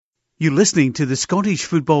You're listening to the Scottish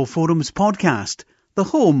Football Forums podcast, the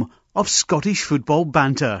home of Scottish football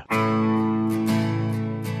banter.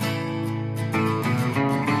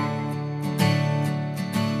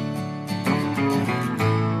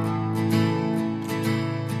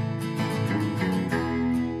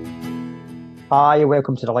 Hi,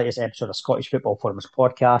 welcome to the latest episode of Scottish Football Forums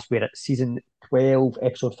podcast. We're at season 12,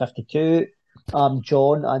 episode 52. I'm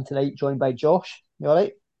John, and tonight joined by Josh. You all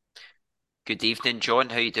right? Good evening, John.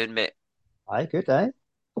 How you doing, mate? Aye, good, aye.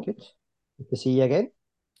 Good. Good to see you again.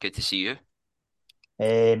 Good to see you.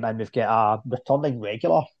 And we've got a returning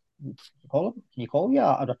regular. Can you call you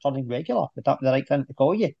a returning regular? Would that be the right thing to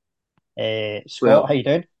call you? Scott, Well, how you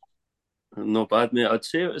doing? not bad, mate. I'd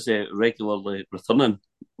say it was regularly returning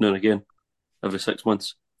now and again, every 6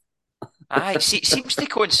 months. Aye, seems to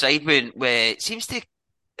coincide with seems to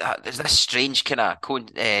there's this strange kind of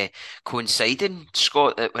coinciding,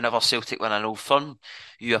 Scott, that whenever Celtic win an Old Firm,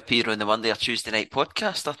 you appear on the Monday or Tuesday night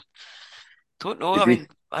podcast. I don't know. To I be mean,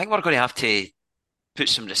 I think we're going to have to put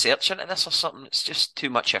some research into this or something. It's just too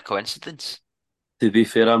much of a coincidence. to be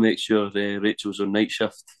fair, I make sure Rachel's on night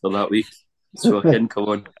shift for that week, so I can come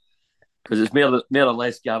on because it's more or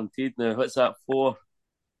less guaranteed now. What's that? Four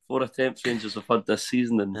attempts Rangers have had this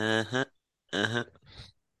season and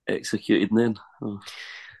executed. Then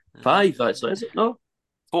five actually, is it? No,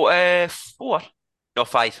 Four. No, five. You're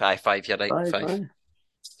right. five. Five. Aye.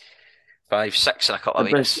 5, 6 in a couple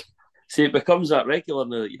of weeks. See, it becomes that regular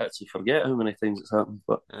now that you actually forget how many times it's happened.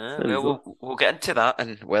 But there you go. We'll get into that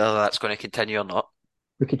and whether that's going to continue or not.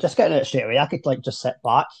 We could just get into it straight away. I could just sit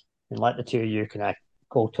back and let the two of you kind of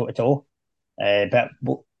go toe to toe. But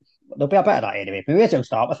there'll be a bit of that anyway. We may as well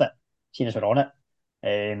start with it, seeing as we're on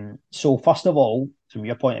it. So first of all, from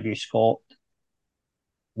your point of view, Scott,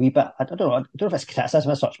 wee bit. I don't know if it's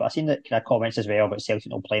criticism as such, but I've seen that kind of comments as well about Celtic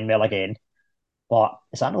not playing well again. But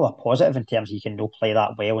is that not a positive in terms of you can no play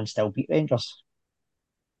that well and still beat Rangers?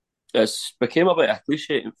 It's became a bit of a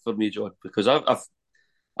cliche for me, John, because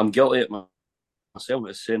I'm guilty at myself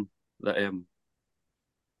at saying that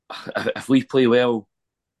if we play well,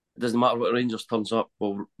 it doesn't matter what Rangers turns up,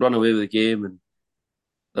 we'll run away with the game. And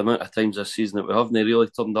the amount of times this season that we haven't really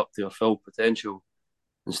turned up to our full potential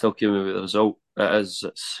and still came away with the result, it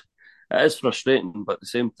is frustrating. But at the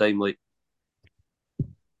same time, like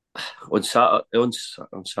on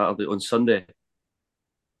Sunday,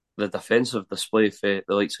 the defensive display for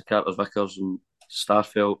the likes of Carter Vickers and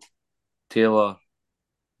Starfelt, Taylor,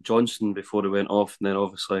 Johnson before he went off, and then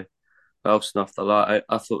obviously Wilson after that,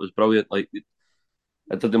 I thought it was brilliant. Like, it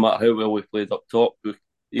didn't matter how well we played up top,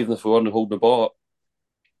 even if we weren't holding the ball up,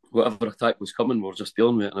 whatever attack was coming, we were just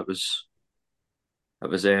dealing with it,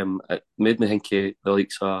 and it made me think of the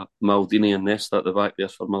likes of Maldini and Nesta at the back there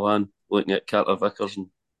for Milan, looking at Carter Vickers and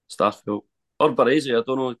Starfelt. Or Baresi, I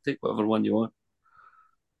don't know, take whatever one you want.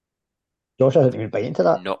 Josh hasn't even bite into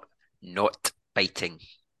that. Not biting.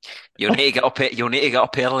 You'll need to get up. You'll need to get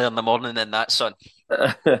up early in the morning in that sun.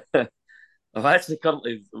 I've actually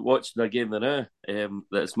currently watching a game now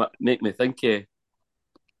that's make me think of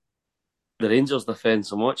the Rangers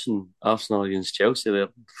defence. I'm watching Arsenal against Chelsea there.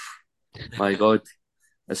 My God,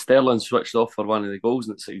 Sterling switched off for one of the goals,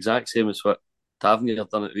 and it's the exact same as what Tavernier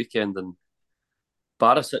done at the weekend, and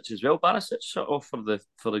Barisic as well. Barisic shut off for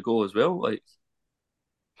the goal as well. Like,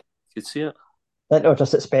 you could see it. I think they were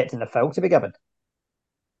just expecting the foul to be given.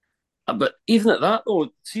 But even at that, though,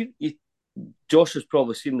 Josh has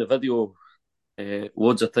probably seen the video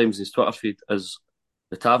loads of times in his Twitter feed as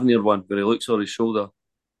the Tavernier one, where he looks over his shoulder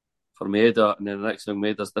for Maeda, and then the next thing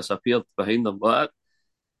Maeda's disappeared behind him. But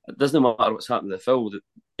it doesn't matter what's happened to the foul.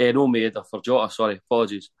 No Maeda for Jota, sorry,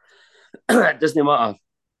 apologies. It doesn't matter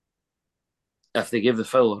if they gave the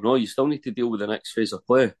foul or no, you still need to deal with the next phase of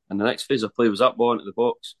play. And the next phase of play was up ball into the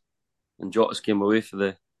box, and Jota's came away for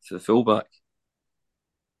the fullback.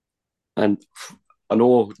 And I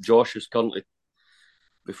know Josh is currently,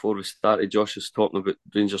 before we started, Josh is talking about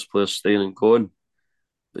Rangers players staying and going.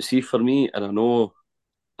 But see, for me, and I know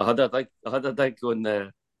I had a dig on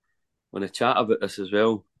the chat about this as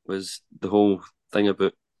well, was the whole thing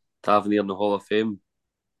about Tavernier in the Hall of Fame.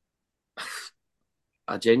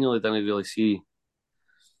 I genuinely didn't really see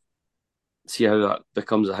how that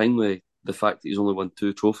becomes a thing with the fact that he's only won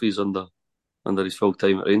 2 trophies under his full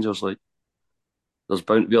time at Rangers. Like, there's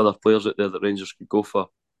bound to be other players out there that Rangers could go for,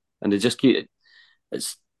 and they just keep it.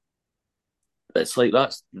 It's like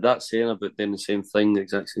that saying about doing the same thing, the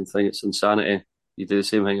exact same thing. It's insanity. You do the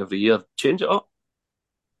same thing every year. Change it up.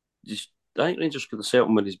 I think Rangers could have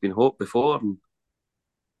settled when he's been hoped before. And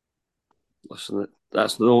listen,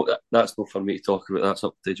 that's not for me to talk about. That's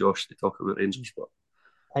up to Josh to talk about Rangers. But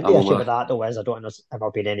I think the I'm issue with aware. that though is I don't think there's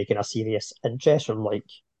ever been any kind of serious interest from like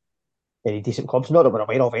any decent clubs, not that we're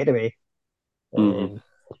aware of anyway. Mm-hmm.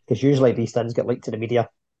 Because usually these things get leaked to the media,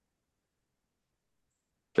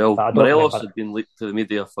 but Well, I don't Morelos remember. had been leaked to the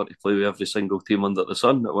media for to play with every single team under the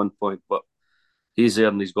sun at one point, but he's there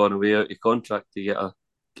and he's gone away out of contract to get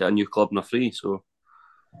a new club on a free. So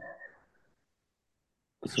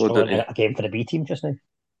don't Struggling he? a game for the B team just now.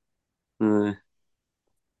 Uh,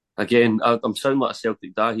 Again, I'm sounding like a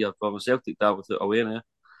Celtic dad here, but I'm a Celtic dad without a win. Eh?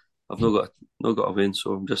 I've not got a win,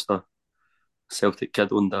 so I'm just a Celtic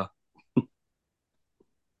kid on that.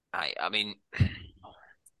 I mean,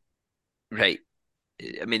 right.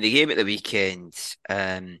 I mean, the game at the weekend.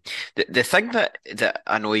 The thing that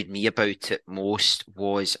annoyed me about it most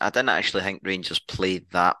was I didn't actually think Rangers played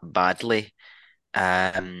that badly.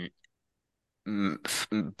 Um,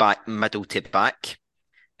 back middle to back.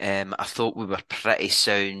 I thought we were pretty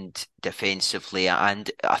sound defensively, and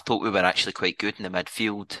I thought we were actually quite good in the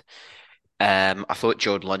midfield. I thought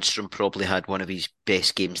John Lundstrom probably had one of his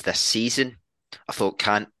best games this season. I thought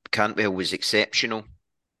Cantwell was exceptional.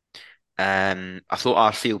 I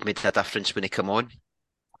thought Arfield made a difference when he come on.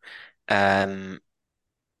 Um,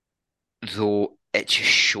 though it just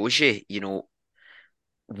shows you,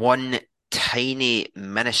 one tiny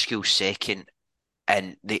minuscule second,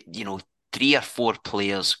 and three or four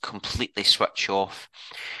players completely switch off.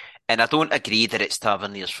 And I don't agree that it's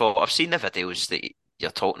Tavernier's fault. I've seen the videos that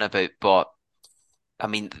you're talking about, but I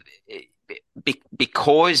mean,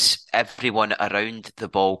 because everyone around the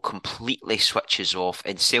ball completely switches off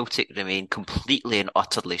and Celtic remain completely and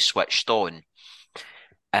utterly switched on,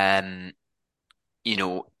 um,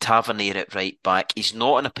 Tavernier at right back, he's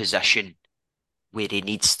not in a position where he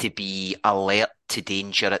needs to be alert to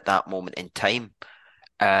danger at that moment in time.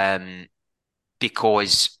 Um,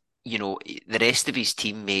 because the rest of his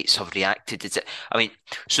teammates have reacted as I mean,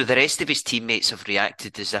 so the rest of his teammates have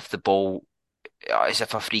reacted as if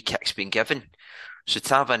a free kick's been given. So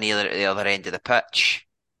Tavernier at the other end of the pitch,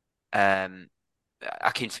 um,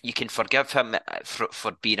 you can forgive him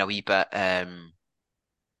for being a wee bit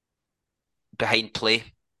behind play.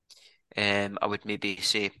 I would maybe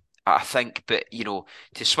say. I think, but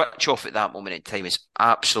to switch off at that moment in time is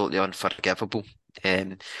absolutely unforgivable.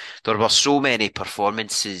 Um, there were so many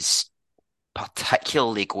performances,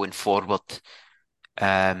 particularly going forward,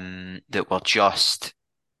 that were just,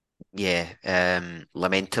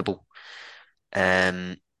 lamentable.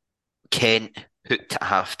 Um, Kent hooked at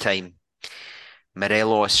half time.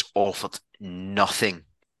 Morelos offered nothing,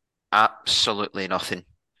 absolutely nothing.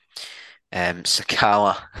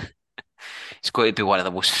 Sakala, he's going to be one of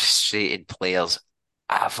the most frustrating players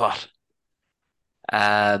ever.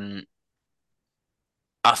 Um,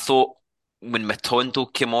 I thought when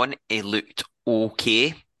Matondo came on, he looked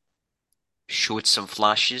okay, showed some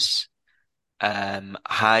flashes.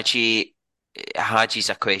 Haji's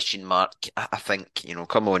a question mark. I think,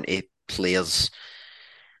 come on to players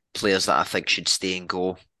that I think should stay and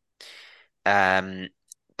go. Um,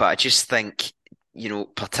 but I just think,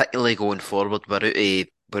 particularly going forward, we're out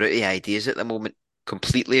of ideas at the moment,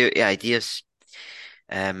 completely out of ideas.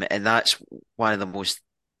 And one of the most,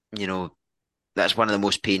 you know, that's one of the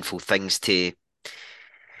most painful things to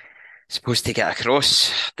supposed to get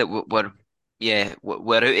across that we're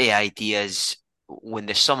out of ideas. When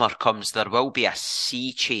the summer comes, there will be a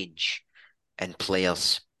sea change in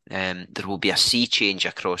players. There will be a sea change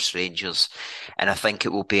across Rangers, and I think it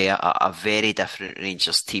will be a very different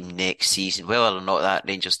Rangers team next season. Whether or not that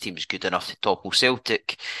Rangers team is good enough to topple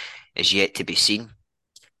Celtic is yet to be seen.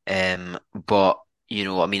 But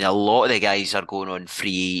I mean, a lot of the guys are going on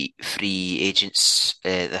free agents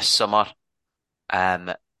this summer.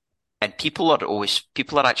 Um, and people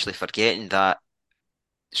are actually forgetting that.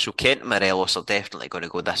 So Kent and Morelos are definitely going to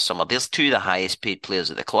go this summer. There's two of the highest paid players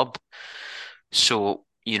at the club. So,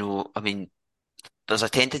 I mean, there's a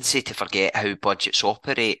tendency to forget how budgets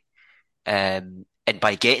operate. And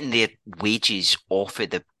by getting their wages off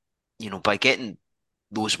of by getting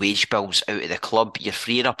those wage bills out of the club, you're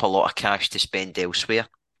freeing up a lot of cash to spend elsewhere.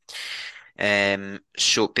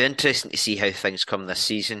 So it'll be interesting to see how things come this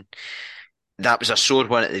season. That was a sore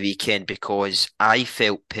one at the weekend because I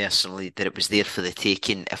felt personally that it was there for the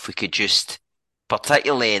taking if we could just,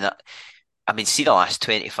 particularly in it. I mean, see the last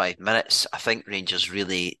 25 minutes, I think Rangers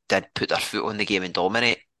really did put their foot on the game and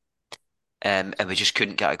dominate, and we just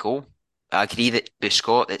couldn't get a goal. I agree that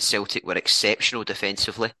Scott at Celtic were exceptional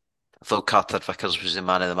defensively. I thought Carter Vickers was the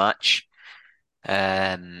man of the match.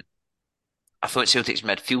 Um, I thought Celtic's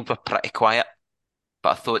midfield were pretty quiet, but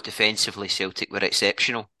I thought defensively Celtic were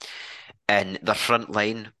exceptional. And their front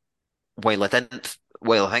line, while I didn't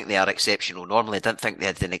well, I think they are exceptional. Normally, I didn't think they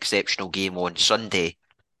had an exceptional game on Sunday.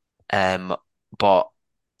 But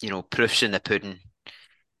proof's in the pudding.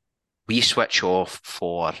 We switch off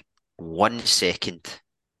for 1 second,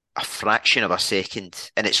 a fraction of a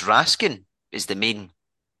second, and it's Raskin is the main.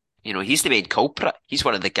 He's the main culprit. He's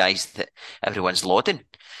one of the guys that everyone's lauding.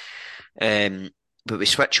 But we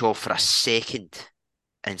switch off for a second,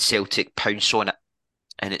 and Celtic pounce on it,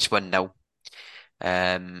 and it's 1-0.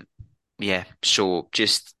 Yeah, so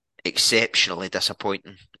just exceptionally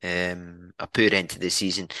disappointing. A poor end to the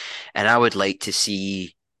season, and I would like to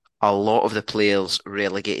see a lot of the players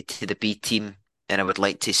relegated to the B team, and I would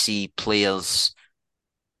like to see players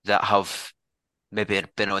that have maybe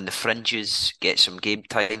been on the fringes get some game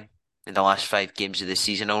time in the last 5 games of the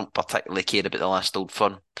season. I don't particularly care about the last Old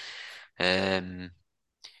Firm. Yeah,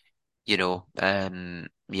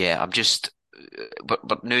 I'm just,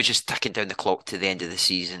 but now just ticking down the clock to the end of the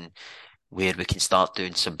season where we can start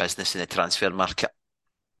doing some business in the transfer market.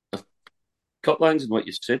 Cut lines in what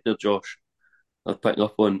you said there, Josh. I'm picking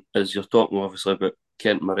up on is you're talking obviously about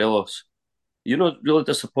Kent Morelos. You're not really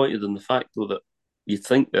disappointed in the fact though that you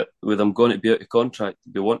think that with him going to be out of contract,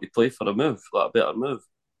 they want to play for a move, like a better move.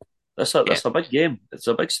 That's Yeah, a big game. It's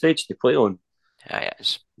a big stage to play on. yeah, it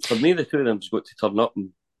is. For me, the two of them's got to turn up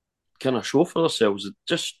and kind of show for themselves.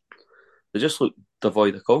 They just look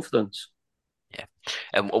devoid of confidence. Yeah.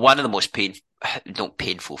 And one of the most not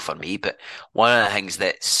painful for me, but one of the things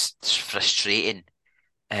that's frustrating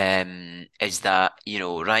is that,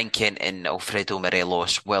 Ryan Kent and Alfredo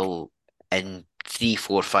Morelos will, in 3,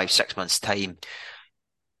 4, 5, 6 months' time,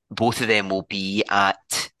 both of them will be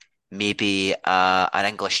at maybe an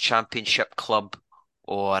English Championship club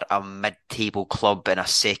or a mid-table club in a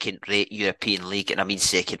second-rate European league. And I mean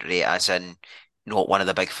second-rate as in not one of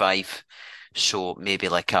the big five. So maybe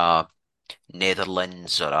like a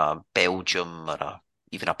Netherlands or a Belgium or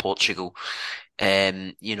even a Portugal.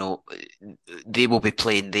 They will be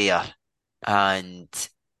playing there and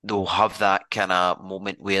they'll have that kind of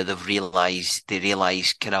moment where they realise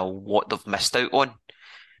kind of what they've missed out on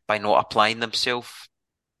by not applying themselves.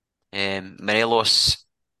 Morelos,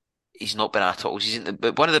 he's not been at all.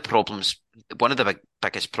 But one of the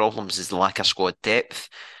biggest problems is the lack of squad depth.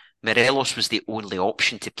 Morelos was the only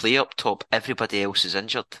option to play up top. Everybody else is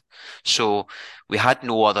injured. So we had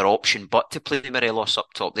no other option but to play Morelos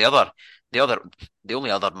up top. The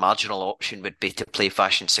only other marginal option would be to play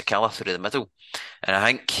Fashion Sakala through the middle. And I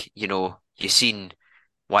think, you've seen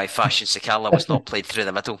why Fashion Sakala was not played through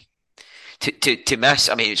the middle. To miss,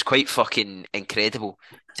 I mean, it's quite fucking incredible.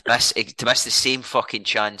 To miss the same fucking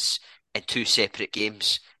chance in 2 separate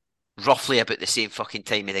games, roughly about the same fucking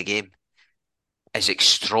time of the game, is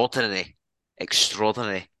extraordinary.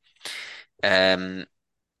 Extraordinary. And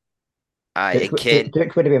Kent,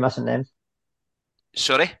 Duke wouldn't be missing them.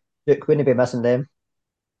 sorry? Duke wouldn't be missing them.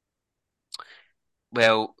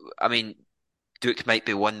 Well, I mean, Duke might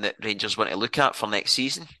be one that Rangers want to look at for next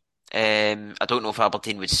season. I don't know if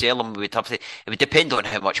Aberdeen would sell him. It would depend on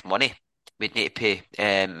how much money we'd need to pay.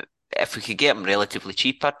 If we could get him relatively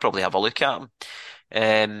cheap, I'd probably have a look at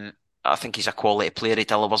him. I think he's a quality player. He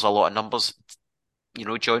delivers a lot of numbers.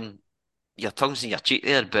 John, your tongue's in your cheek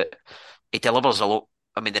there, but he delivers a lot.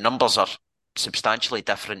 I mean, the numbers are substantially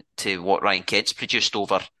different to what Ryan Kent's produced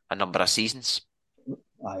over a number of seasons.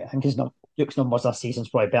 I think Duke's numbers this season's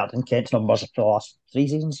probably better than Kent's numbers for the last 3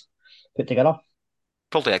 seasons put together.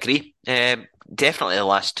 Probably agree. Definitely the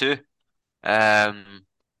last two. I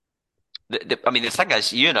mean, the thing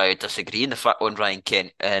is, you and I disagree in the fact on Ryan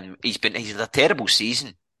Kent. He's had a terrible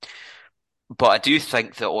season, but I do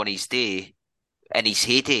think that on his day, in his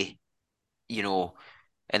heyday,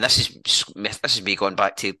 and this is me going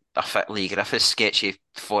back to a fit Lee Griffiths sketchy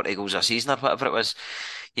 40 goals a season or whatever it was.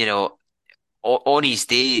 On his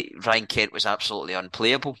day, Ryan Kent was absolutely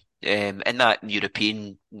unplayable. In that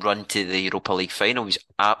European run to the Europa League final, he was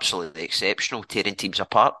absolutely exceptional, tearing teams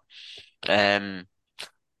apart.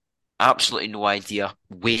 Absolutely no idea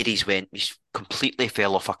where he's went. He's completely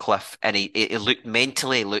fell off a cliff, and he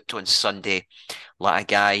looked on Sunday like a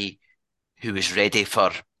guy who was ready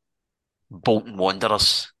for Bolton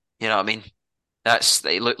Wanderers. You know what I mean?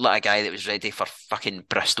 He looked like a guy that was ready for fucking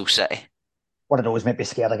Bristol City. One of those might be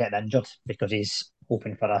scared of getting injured because he's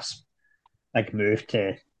hoping for this big move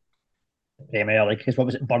to the Premier League. Because what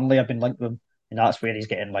was it, Burnley have been linked with him, and that's where he's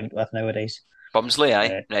getting linked with nowadays. Bumsley,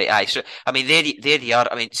 aye. Right, aye. So, I mean, there they are.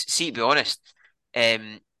 I mean, see, to be honest,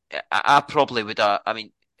 I probably would have, I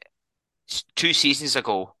mean, 2 seasons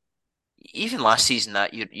ago, even last season,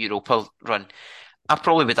 that Europa run, I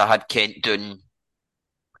probably would have had Kent doing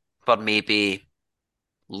for maybe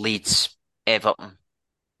Leeds, Everton,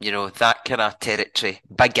 that kind of territory.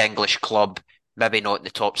 Big English club, maybe not in the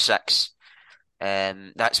top six.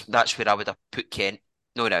 That's where I would have put Kent.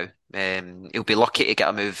 No, now. He'll be lucky to get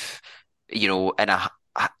a move,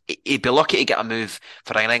 he'd be lucky to get a move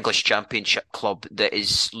for an English Championship club that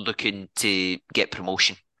is looking to get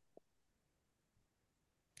promotion.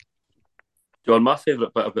 John, my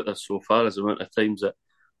favourite bit about this so far is the amount of times that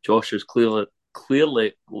Josh is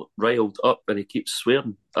clearly riled up and he keeps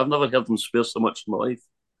swearing. I've never heard him swear so much in my life.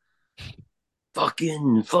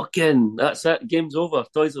 Fucking, that's it. Game's over.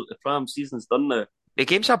 Toys at the pram. Season's done now. The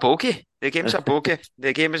game's a bogey. The game's a bogey.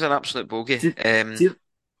 The game is an absolute bogey.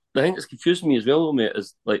 The thing that's confusing me as well, mate,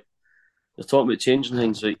 is like you're talking about changing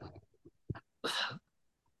things. Like,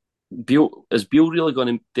 is Beale really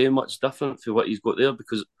going to do much different for what he's got there?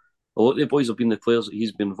 Because a lot of the boys have been the players that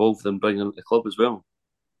he's been involved in bringing into the club as well,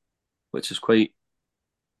 which is quite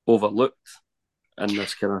overlooked in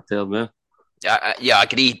this kind of term. Yeah, I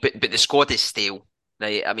agree. But the squad is stale.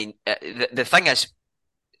 Right? I mean, the thing is,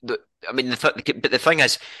 but the thing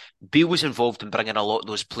is, Beale was involved in bringing a lot of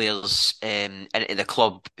those players into the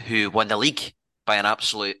club who won the league by an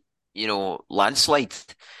absolute, landslide.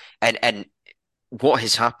 And what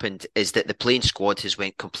has happened is that the playing squad has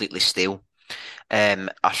went completely stale.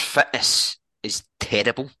 Our fitness is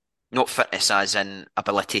terrible. Not fitness as in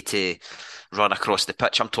ability to run across the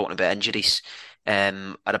pitch. I'm talking about injuries.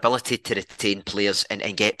 Our ability to retain players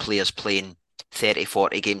and get players playing 30,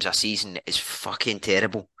 40 games a season is fucking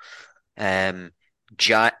terrible.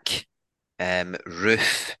 Jack,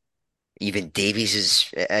 Roof, even Davies is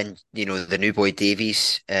in, the new boy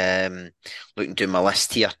Davies. Looking down my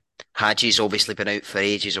list here. Hadji's obviously been out for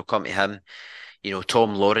ages. I'll come to him.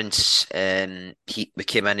 Tom Lawrence, we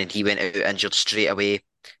came in and he went out injured straight away.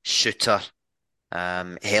 Shooter,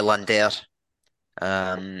 Helander,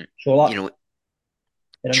 Cholak.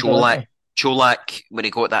 Cholak, when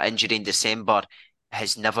he got that injury in December,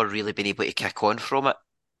 has never really been able to kick on from it.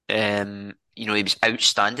 He was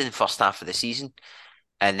outstanding in the first half of the season,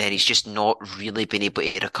 and then he's just not really been able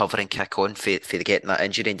to recover and kick on for getting that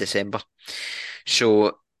injury in December.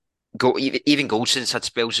 So, even Goldson's had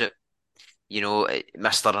spells out,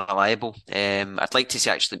 Mr. Reliable. I'd like to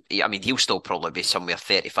say actually, I mean, he'll still probably be somewhere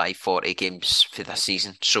 35, 40 games for this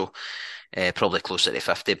season, so probably closer to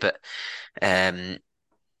 50, but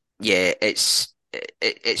yeah, it's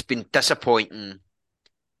been disappointing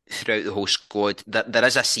throughout the whole squad. There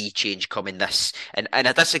is a sea change coming this, and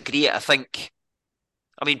I disagree. I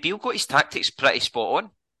mean, Beale got his tactics pretty spot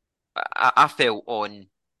on. I felt on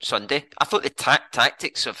Sunday. I thought the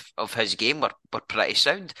tactics of his game were pretty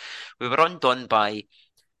sound. We were undone by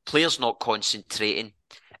players not concentrating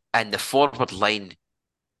and the forward line,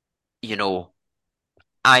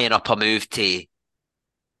 eyeing up a move to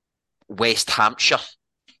West Hampshire.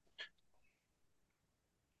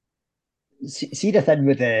 See the thing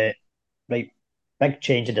with the big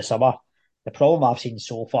change in the summer. The problem I've seen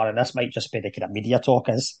so far, and this might just be the kind of media talk,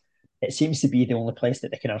 is it seems to be the only place that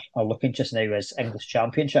they kind of are looking just now is English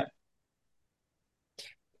Championship.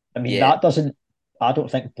 I mean, Yeah. I don't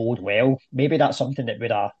think bode well. Maybe that's something that would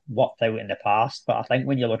have worked out in the past, but I think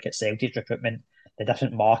when you look at Celtic's recruitment, the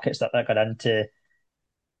different markets that they're going into,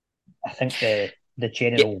 I think the Yeah,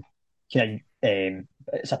 general kind of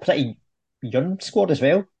it's a pretty young squad as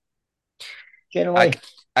well, I generally.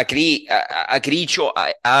 agree. I agree, John.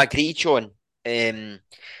 I agree, John. The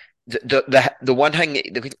one thing,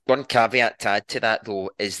 the one caveat to add to that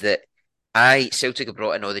though is that Celtic have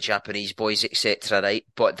brought in all the Japanese boys, etc. Right,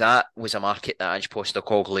 but that was a market that Ange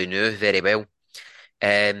Postecoglou knew very well.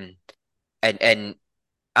 Um, and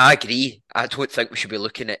I agree. I don't think we should be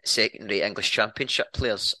looking at secondary English Championship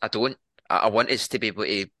players. I don't. I want us to be able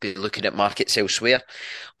to be looking at markets elsewhere,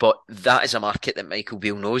 but that is a market that Michael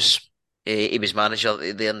Beale knows. He was manager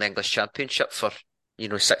there in the English Championship for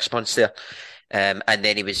 6 months there, and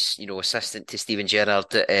then he was assistant to Steven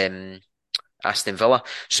Gerrard at Aston Villa.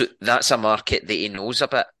 So that's a market that he knows a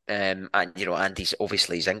bit, and and he's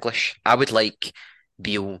English. I would like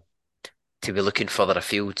Beale to be looking further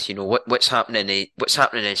afield. What's happening? What's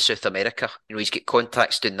happening in South America? He's got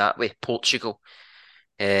contacts doing that way. Portugal.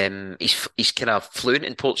 He's kind of fluent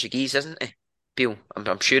in Portuguese, isn't he? Beale,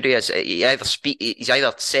 I'm sure he is. He's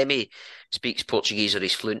either semi speaks Portuguese or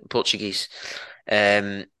he's fluent in Portuguese.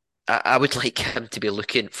 I would like him to be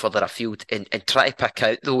looking further afield and try to pick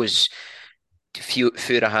out those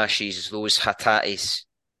Furahashis, those Hatates,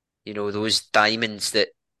 those diamonds that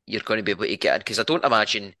you're going to be able to get in. Because I don't know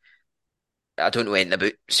anything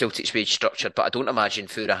about Celtic's wage structure, but I don't imagine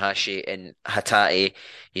Furuhashi and Hatate,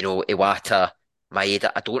 Iwata,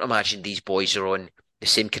 Maeda, I don't imagine these boys are on the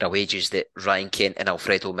same kind of wages that Ryan Kent and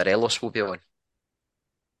Alfredo Morelos will be on.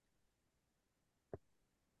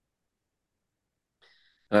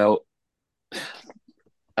 Well,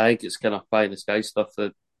 I think it's kind of pie in the sky stuff,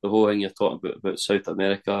 that the whole thing you're talking about South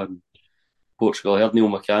America and Portugal. I heard Neil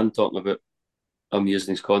McCann talking about him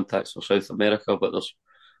using his contacts for South America, but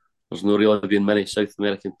there's no really been many South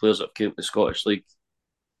American players that have came to the Scottish League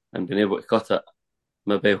and been able to cut it.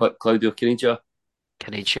 Maybe what, Claudio Caniggia,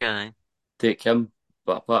 Canadian. take him.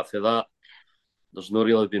 But apart from that, there's not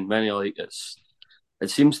really been many. Like it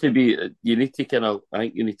seems to be, you need to kind of, I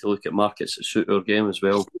think you need to look at markets that suit our game as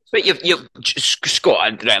well. But you've Scott,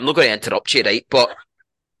 right, I'm not going to interrupt you, right? But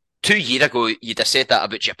 2 years ago, you'd have said that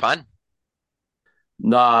about Japan.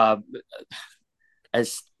 Nah,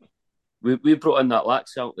 it's we brought in that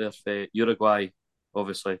lax out there for Uruguay,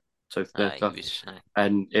 obviously South America,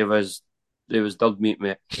 and it was dog meat,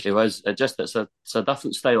 mate. It's a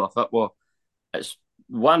different style of football. It's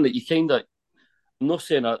one that you kind of. I'm not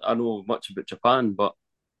saying I know much about Japan, but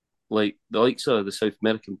like the likes of the South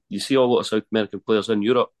American, you see a lot of South American players in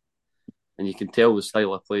Europe, and you can tell the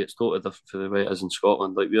style of play. It's totally different from the way it is in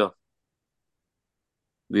Scotland. Like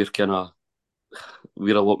we're kind of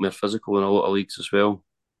we're a lot more physical in a lot of leagues as well.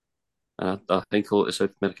 And I think a lot of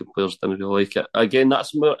South American players didn't really like it. Again,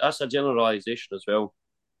 that's a generalisation as well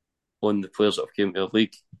on the players that have came to the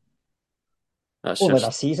league. That's Over just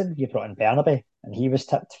this season, you brought in Bernabe, and he was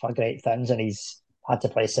tipped for great things, and he's had to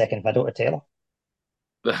play second fiddle to Taylor.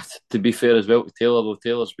 to be fair as well to Taylor, though.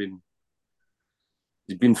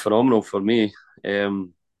 He's been phenomenal for me. I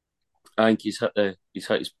think he's hit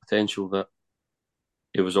his potential that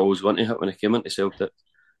he was always going to hit when he came into Celtic.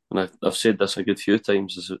 And I've said this a good few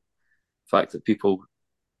times, is the fact that people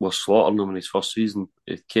were slaughtering him in his first season.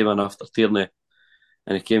 He came in after Tierney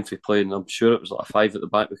and he came for playing, I'm sure it was like a five at the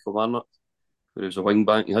back with Kilmarnock, where he was a wing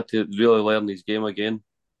back. He had to really learn his game again.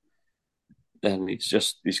 And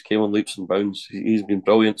he's came on leaps and bounds. He's been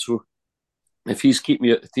brilliant. So if he's keeping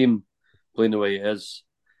me at the team playing the way he is,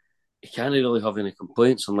 he can't really have any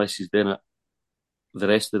complaints unless he's doing it the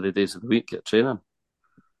rest of the days of the week at training.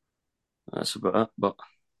 That's about it. But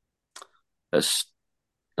it's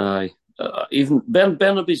even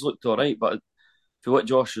Bernabe's looked all right, but for what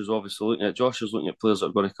Josh is obviously looking at, Josh is looking at players that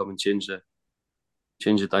are going to come and change the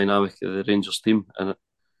dynamic of the Rangers team. And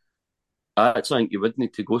I actually think you would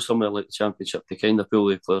need to go somewhere like the Championship to kind of pull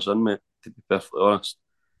the players in, mate, to be perfectly honest.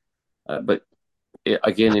 But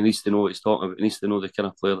again, he needs to know what he's talking about. He needs to know the kind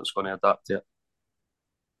of player that's going to adapt to it.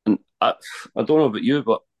 And I don't know about you,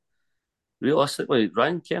 but realistically,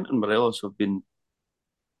 Ryan Kent and Morelos have been,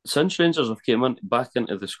 since Rangers have came back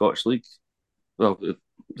into the Scottish League, well, the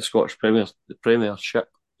Scottish Premiership,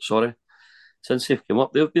 sorry, since they've come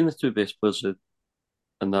up, they've been the two best players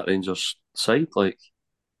in that Rangers side. Like,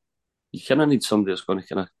 you kind of need somebody that's going to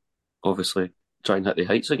kind of obviously try and hit the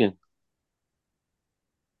heights again.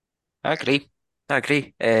 I agree.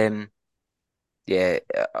 Yeah,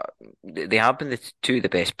 they have been two of the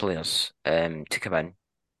best players to come in.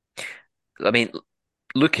 I mean,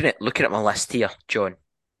 looking at my list here, John.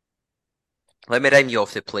 Let me rhyme you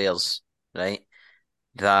off the players, right?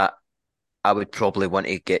 That I would probably want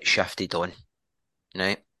to get shifted on,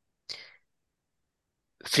 right?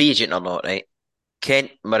 Free agent or not, right?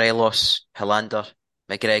 Kent, Morelos, Hilander,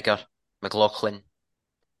 McGregor, McLaughlin,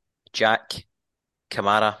 Jack,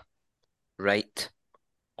 Kamara, Wright,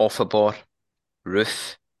 Offabor,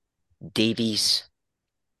 Roof, Davies,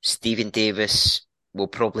 Stephen Davis will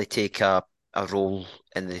probably take a role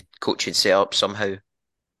in the coaching setup somehow.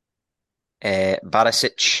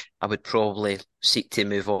 Barisic, I would probably seek to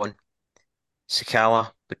move on.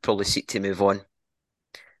 Sakala would probably seek to move on.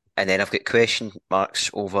 And then I've got question marks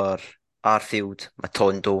over Arfield,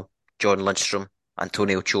 Matondo, John Lundstrom,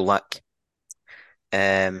 Antonio Cholak.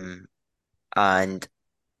 And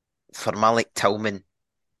for Malik Tillman,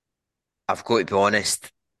 I've got to be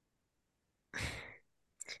honest,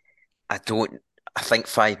 I think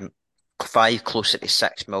five closer to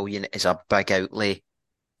 6 million is a big outlay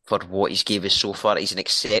for what he's gave us so far. He's an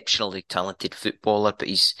exceptionally talented footballer, but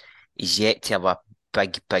he's yet to have a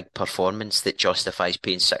big performance that justifies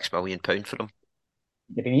paying £6 million for him.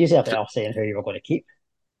 You've been easier than saying who you were going to keep.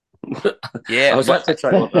 Yeah, I was actually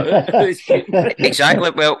trying to work that out.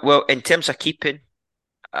 Exactly. Well, in terms of keeping,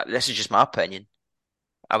 this is just my opinion.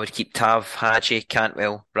 I would keep Tav, Hadji,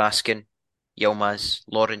 Cantwell, Raskin, Yilmaz,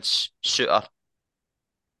 Lawrence, Suter,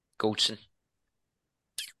 Goldson.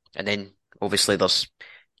 And then obviously there's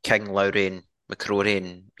King, Lowry and McCrory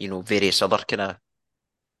and various other kind of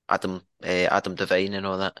Adam Devine and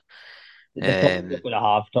all that. You're going to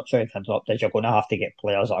have, sorry to interrupt, you're going to have to get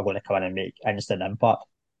players that are going to come in and make instant impact.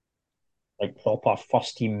 Like proper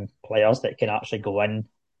first team players that can actually go in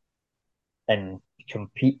and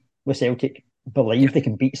compete with Celtic, believe they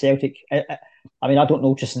can beat Celtic. I mean, I don't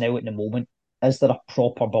know just now at the moment. Is there a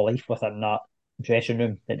proper belief within that dressing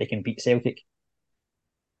room that they can beat Celtic?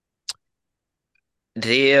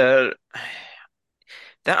 They're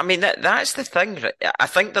I mean that's the thing, right? I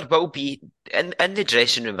think there will be in the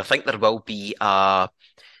dressing room. I think there will be an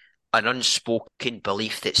unspoken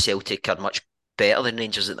belief that Celtic are much better than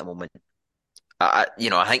Rangers at the moment. I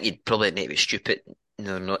think you'd probably need to be stupid,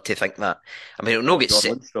 not to think that. I mean, Oh, John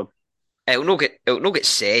Lundstrom. it'll not get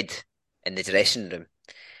said in the dressing room.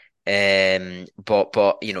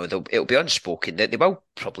 But it'll be unspoken. They will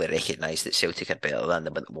probably recognise that Celtic are better than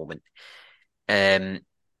them at the moment. Um,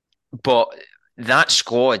 but that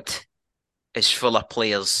squad is full of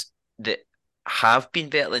players that have been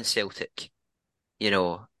better than Celtic. You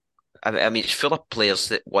know, I mean, it's full of players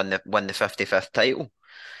that won the 55th title.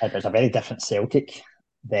 It was a very different Celtic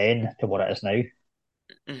then to what it is now.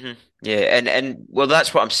 Yeah, and well,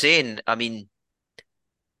 that's what I'm saying. I mean,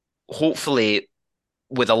 hopefully,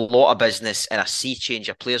 with a lot of business and a sea change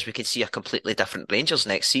of players, we can see a completely different Rangers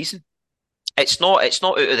next season. It's not out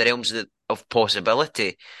of the realms of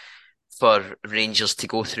possibility for Rangers to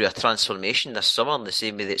go through a transformation this summer in the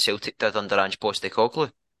same way that Celtic did under Ange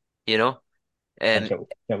Postecoglou. You know, I think um,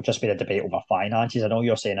 it'll just be the debate over finances. I know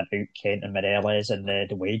you're saying about Kent and Morelos and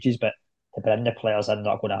the wages, but to bring the players in that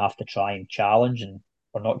are going to have to try and challenge and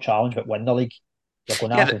or not challenge but win the league, you're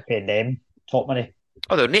going to yeah, have to pay them top money.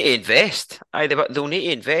 they'll need to invest. They'll need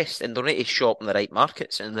to invest, and they'll need to shop in the right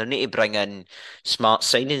markets, and they'll need to bring in smart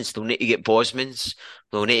signings. They'll need to get Bosmans.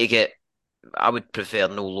 They'll need to get. I would prefer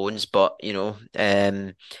no loans, but we'll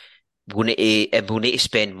need to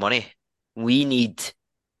spend money. We need,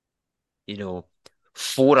 you know,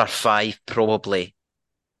 4 or 5 probably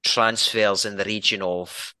transfers in the region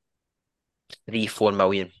of 3, 4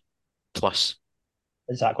 million plus.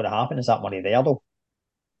 Is that going to happen? Is that money there though?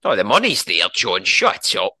 Oh, the money's there, John.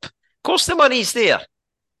 Shut up. Of course the money's there.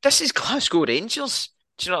 This is Glasgow Rangers.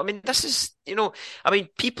 Do you know what I mean? This is, I mean,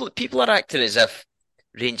 people are acting as if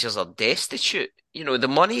Rangers are destitute. The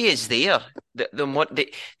money is there. The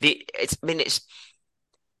money,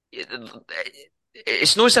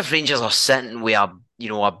 it's not as if Rangers are sitting with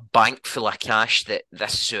a bank full of cash that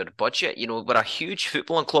this is our budget. We're a huge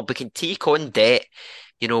footballing club. We can take on debt.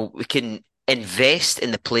 We can invest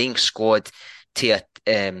in the playing squad to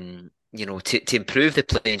improve the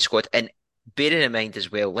playing squad. And bearing in mind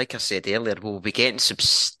as well, like I said earlier, we'll be getting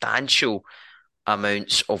substantial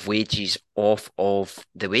amounts of wages off of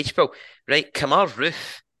the wage bill. Right, Kamar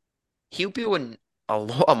Roof, he'll be on a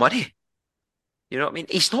lot of money. You know what I mean?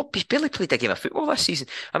 He's barely played a game of football this season.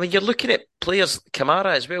 I mean, you're looking at players,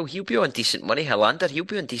 Kamara as well, he'll be on decent money. Hilander, he'll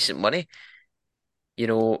be on decent money. You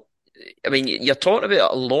know, I mean, you're talking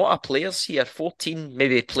about a lot of players here, 14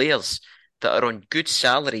 maybe players that are on good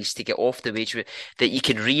salaries to get off the wage that you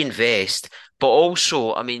can reinvest. But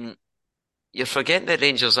also, I mean, you're forgetting that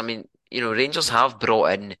Rangers, I mean, Rangers have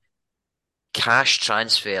brought in cash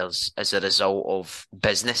transfers as a result of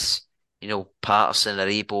business. Patterson,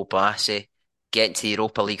 Aribo, Bassey, getting to the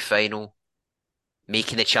Europa League final,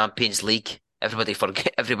 making the Champions League. Everybody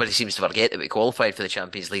seems to forget that we qualified for the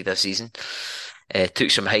Champions League this season.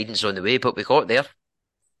 Took some hidings on the way, but we got there.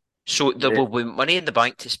 So there Yeah, will be money in the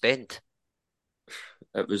bank to spend.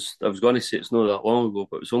 it was. I was going to say it's not that long ago,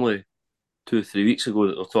 but it was only 2 or 3 weeks ago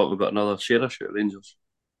that they're talking about another share issue at Rangers.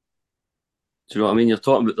 Do you know what I mean? You're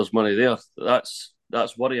talking about there's money there. That's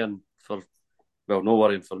worrying for. Well, no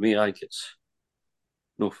worrying for me. I think it's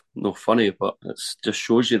no funny, but it just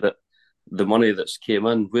shows you that the money that's came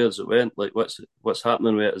in, where's it went? Like what's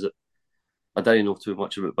happening with it? Is it? I don't know too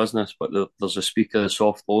much about business, but there's a speak of the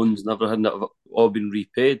soft loans and everything that have all been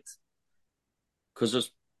repaid because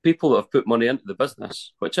there's people that have put money into the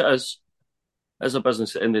business, which it is. As a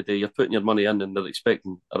business, at the end of the day, you're putting your money in and they're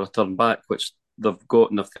expecting a return back, which they've got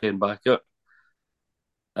and they've taken back out.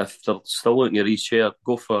 If they're still looking at each share,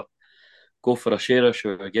 go for a share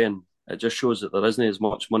issue again. It just shows that there isn't as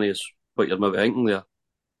much money as what you're maybe thinking there.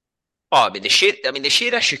 Oh, I mean, the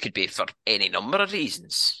share issue could be for any number of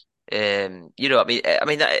reasons.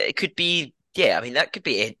 It could be, yeah. I mean, that could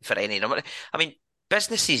be for any number. I mean,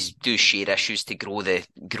 businesses do share issues to grow the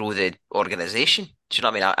organization. Do you know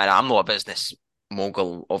what I mean? And I'm not a business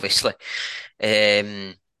mogul, obviously.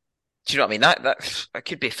 Do you know what I mean? That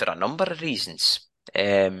could be for a number of reasons.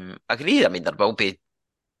 I agree. I mean, there will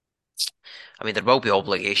be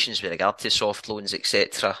obligations with regard to soft loans,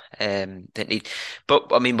 etc. That need, but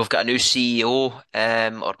I mean, we've got a new CEO,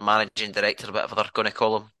 or managing director, whatever they're going to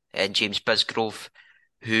call him, James Bisgrove,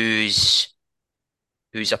 who's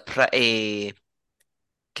a pretty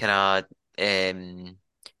kind of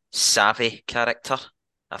savvy character,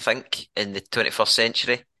 I think, in the 21st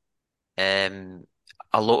century.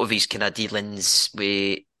 A lot of his kind of dealings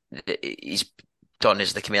with he's done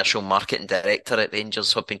as the commercial marketing director at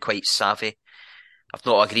Rangers have been quite savvy. I've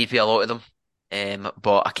not agreed with a lot of them,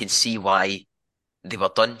 but I can see why they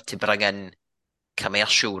were done to bring in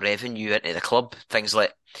commercial revenue into the club. Things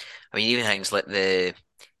like, I mean, even things like the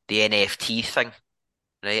NFT thing,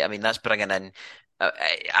 right? I mean, that's bringing in.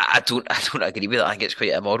 I don't agree with it. I think it's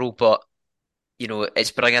quite immoral, but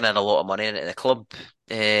it's bringing in a lot of money into the club.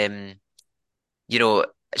 Um, you know,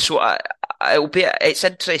 so it's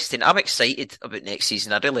interesting. I'm excited about next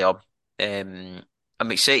season. I really am.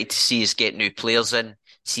 I'm excited to see us get new players in,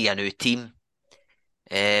 see a new team,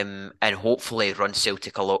 and hopefully run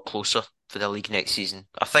Celtic a lot closer for the league next season.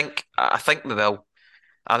 I think we will.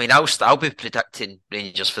 I mean, I'll be predicting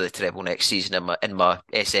Rangers for the treble next season in my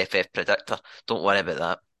SFF predictor. Don't worry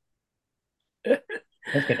about that.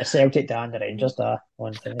 Let's get the Celtic down the Rangers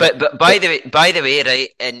one thing. But by the way, right,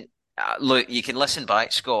 and look, you can listen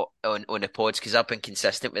back, Scott, on the pods because I've been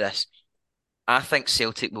consistent with this. I think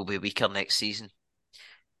Celtic will be weaker next season,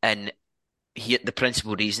 and the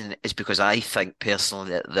principal reason is because I think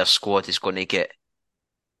personally that their squad is going to get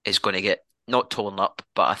not torn up,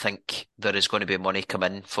 but I think there is going to be money come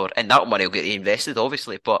in and that money will get reinvested,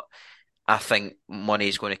 obviously. But I think money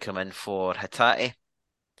is going to come in for Hatate,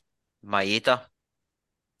 Maeda,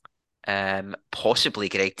 possibly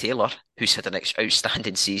Greg Taylor, who's had an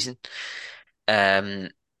outstanding season. Um,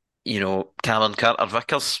 Cameron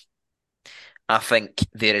Carter-Vickers. I think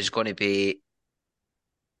there is going to be,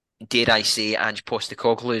 dare I say, Ange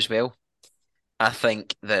Postecoglou as well. I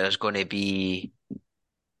think there's going to be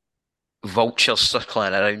vultures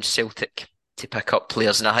circling around Celtic to pick up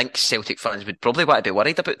players, and I think Celtic fans would probably want to be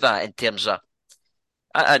worried about that in terms of.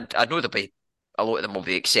 I know there'll be a lot of them will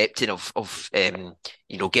be accepting of getting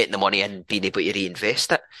the money and being able to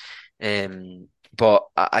reinvest it. But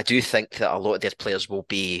I do think that a lot of their players will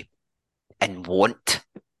be in want.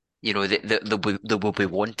 They will be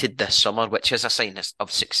wanted this summer, which is a sign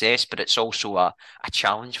of success, but it's also a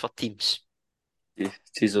challenge for teams.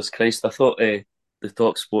 Jesus Christ, I thought the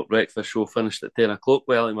Talk Sport breakfast show finished at 10 o'clock.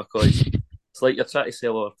 Well, McCoy, it's like you're trying to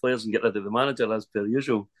sell our players and get rid of the manager as per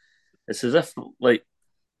usual. It's as if, like,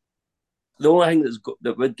 the only thing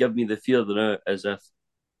that would give me the fear now is if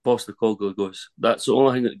Postecoglou goes. That's the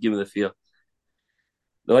only thing that would give me the fear.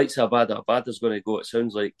 The likes of Abada's going to go. It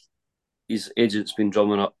sounds like his agent's been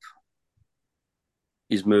drumming up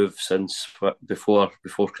his move since before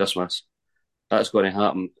Christmas. That's going to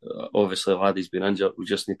happen. Obviously, Laddie's been injured. We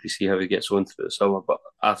just need to see how he gets on through the summer. But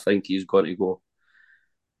I think he's going to go.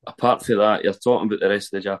 Apart from that, you're talking about the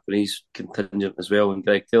rest of the Japanese contingent as well. And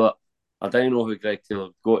Greg Taylor, I don't know who Greg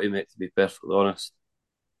Taylor got him, to be perfectly honest.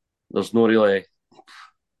 There's not really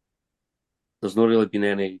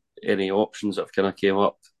been any options that have kind of came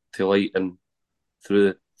up to light and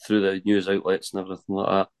through the news outlets and everything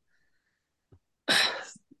like that.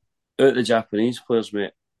 Out of the Japanese players,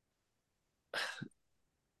 mate.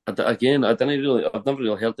 I've never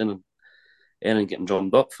really heard anything getting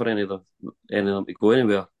drummed up for any of them to go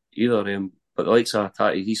anywhere either. But the likes of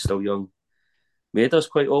Hatate, he's still young. Maeda's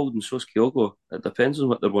quite old, and so's Kyogo. It depends on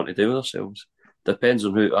what they want to do with themselves. Depends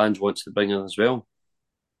on who Ange wants to bring in as well.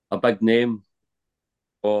 A big name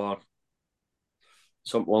or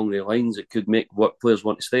something along the lines that could make what players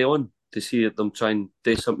want to stay on to see them try and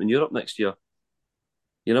do something in Europe next year.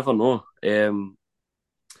 You never know. I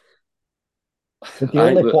think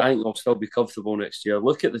I'll still be comfortable next year.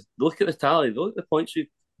 Look at the tally. Look at the points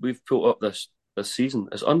we've put up this season.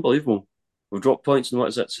 It's unbelievable. We've dropped points in what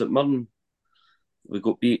is it? St Mirren. We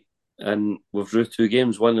got beat, and we've drew 2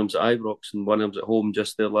 games. One of them's at Ibrox, and one of them's at home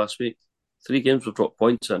just there last week. 3 games we've dropped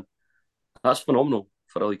points in. That's phenomenal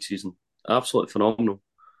for a league season. Absolutely phenomenal.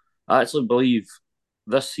 I actually believe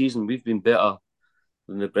this season we've been better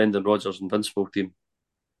than the Brendan Rodgers Invincible team.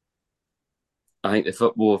 I think the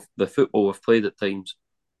football we've played at times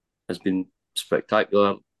has been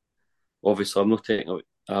spectacular. Obviously, I'm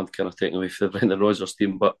kind of taking away from the Brendan Rodgers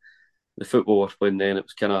team, but the football we're playing then, it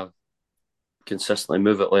was kind of consistently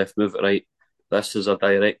move it left, move it right. This is a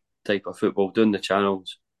direct type of football doing the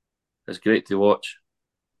channels. It's great to watch.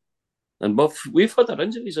 And we've had our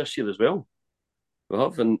injuries this year as well. We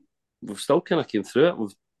have, and we've still kind of came through it.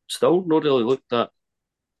 We've still not really looked that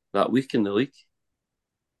weak in the league.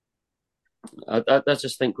 I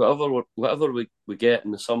just think whatever we get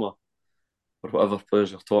in the summer, or whatever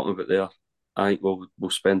players you're talking about there, I think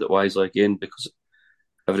we'll spend it wisely again, because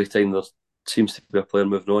every time there seems to be a player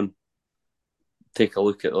moving on, take a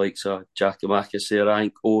look at the likes of Giakoumakis there. I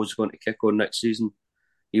think O's going to kick on next season.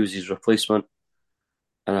 He was his replacement.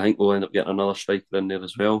 And I think we'll end up getting another striker in there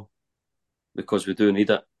as well, because we do need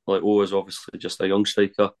it. like O is obviously just a young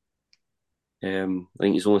striker. I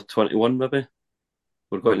think he's only 21 maybe.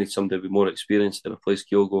 We're going to need somebody with more experience to replace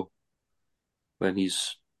Kyogo when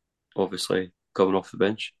he's obviously coming off the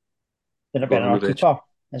bench. Did it be Going on the another bench. keeper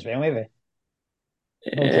as well, maybe?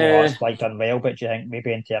 No, Joe Eh, Hart's like done well, but do you think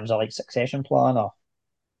maybe in terms of like succession plan or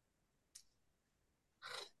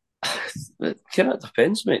it kind of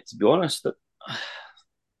depends, mate, to be honest.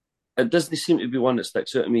 It doesn't seem to be one that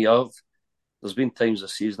sticks out to me. There's been times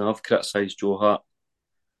this season I've criticised Joe Hart,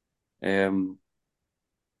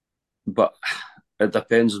 but it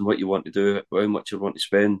depends on what you want to do, how much you want to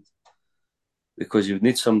spend, because you would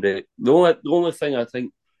need somebody. The only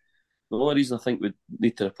reason I think we'd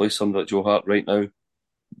need to replace somebody like Joe Hart right now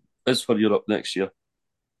is for Europe next year,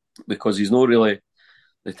 because he's not really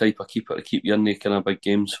the type of keeper to keep you in the kind of big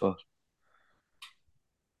games for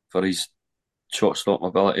his shot stop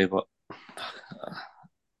ability. But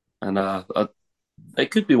and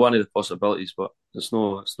it could be one of the possibilities, but it's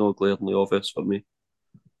no glaringly obvious for me.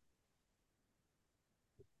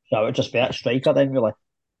 so it would just be that striker then, really?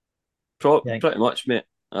 Yeah. Pretty much, mate.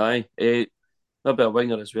 Aye, maybe a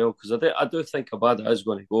winger as well, because I do think Abada is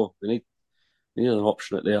going to go. We need an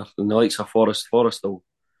option out there, and the likes of Forrest will.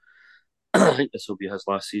 I think this will be his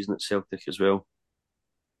last season at Celtic as well.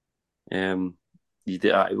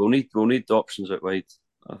 We'll need the options out wide.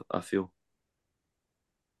 I feel.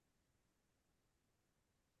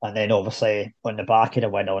 And then obviously on the back of the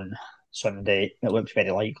win on Sunday, it looks very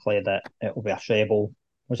likely that it will be a treble.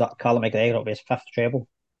 Was that Callum McGregor? It'll be his fifth treble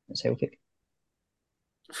at Celtic.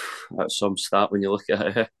 That's some stat when you look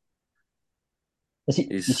at it.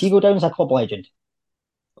 Does he go down as a club legend?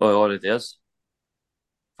 Oh, he already is.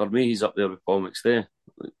 For me, he's up there with Paul McStay.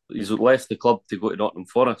 He's left the club to go to Nottingham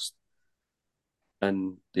Forest,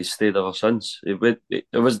 and he's stayed ever since. He left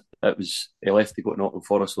to go to Nottingham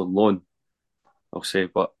Forest on loan, I'll say,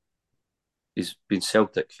 but he's been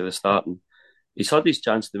Celtic for the start, and he's had his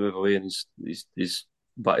chance to move away, and he's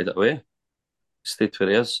batted it away. He stayed where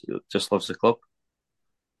he is. He just loves the club.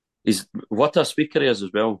 He's what a speaker he is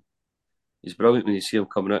as well. He's brilliant when you see him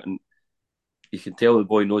coming out, and you can tell the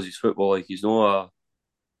boy knows his football. Like he's a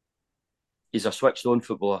switched on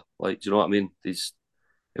footballer. Like, do you know what I mean? He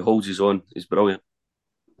holds his own. He's brilliant.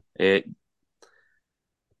 Uh,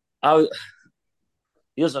 I,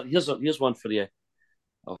 here's one for you.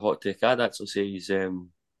 A hot take. I'd actually say he's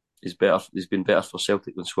better. He's been better for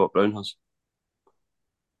Celtic than Scott Brown has.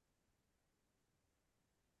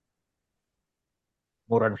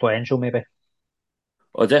 More influential, maybe?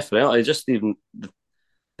 Oh, definitely. Just even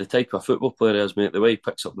the type of football player he is, mate. The way he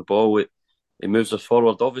picks up the ball, he moves us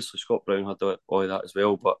forward. Obviously, Scott Brown had all of that as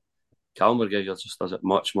well, but Callum McGregor just does it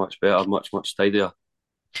much, much better, much, much tidier.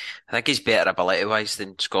 I think he's better ability-wise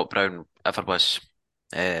than Scott Brown ever was.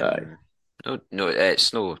 Aye. No,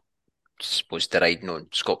 it's no supposed to ride on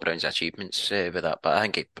Scott Brown's achievements with that, but I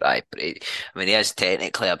think I mean, he is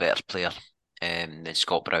technically a better player than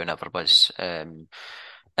Scott Brown ever was, and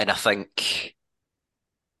I think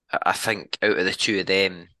out of the two of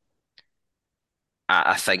them,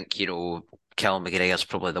 I think Callum McGregor's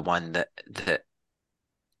probably the one that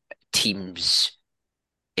teams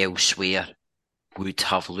elsewhere would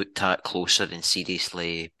have looked at closer and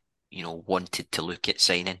seriously, wanted to look at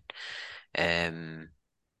signing. Um,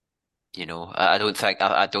 I don't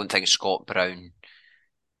think Scott Brown,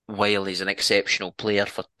 while he's an exceptional player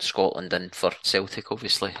for Scotland and for Celtic,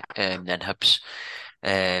 obviously, and Hibs,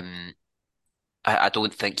 um, I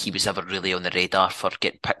don't think he was ever really on the radar for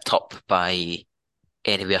getting picked up by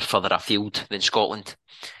anywhere further afield than Scotland.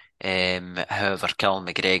 However, Callum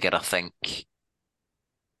McGregor, I think,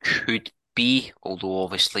 could be, although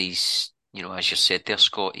obviously he's, as you said there,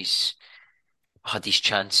 Scott, he's had his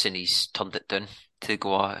chance and he's turned it down to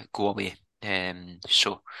go away.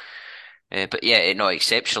 But yeah, no,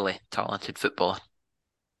 exceptionally talented footballer.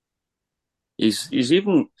 He's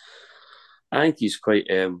even. I think he's quite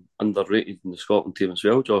underrated in the Scotland team as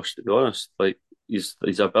well, Josh. To be honest, like his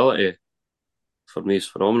ability for me is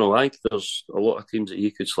phenomenal. I think there's a lot of teams that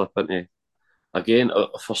he could slip into. Again,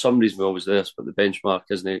 for some reason we always do this, but the benchmark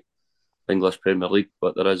isn't the English Premier League.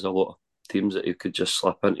 But there is a lot of teams that he could just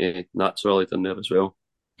slip into naturally in there as well.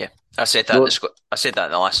 Yeah, I said that. I said that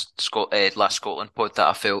in the last Scotland pod that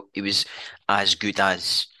I felt he was as good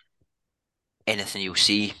as anything you'll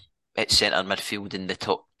see at centre midfield in the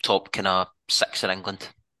top kind of six in England.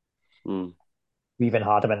 Hmm. We even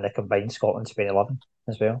had him in the combined Scotland Spain 11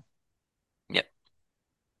 as well. Yep.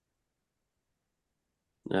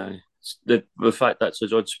 Aye. The fact that Sir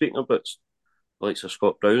John speaking about the likes of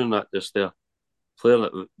Scott Brown and that just there player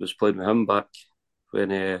that was playing with him back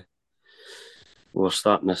when we were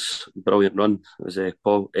starting this brilliant run.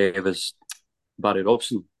 It was Barry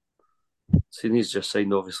Robson. Seeing he's just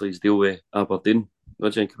signed, obviously, his deal with Aberdeen.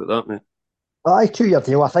 What do you think about that, mate? Aye, 2 year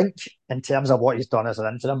deal. I think in terms of what he's done as an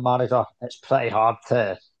interim manager, it's pretty hard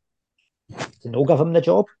to not give him the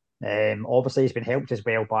job. Obviously, he's been helped as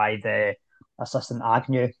well by the assistant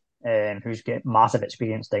Agnew, who's got massive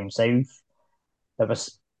experience down south. There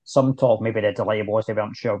was some talk maybe the delay was they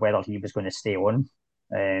weren't sure whether he was going to stay on,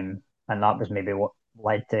 and that was maybe what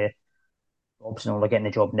led to Robson only getting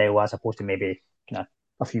the job now as opposed to maybe kind of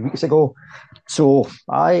a few weeks ago. So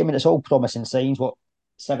I mean it's all promising signs. What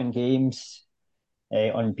 7 games,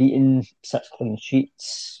 unbeaten, 6 clean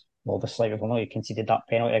sheets. Obviously, we've only conceded that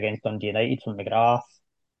penalty against Dundee United from McGrath.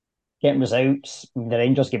 Getting results. The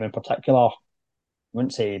Rangers game in particular, I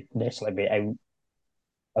wouldn't say necessarily be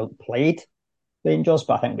outplayed Rangers,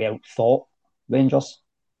 but I think we outthought Rangers.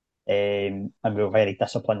 And we were very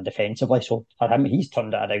disciplined defensively. So for him, he's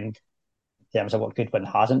turned it around in terms of what Goodwin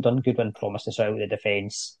hasn't done. Goodwin promised us out the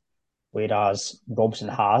defence, whereas Robson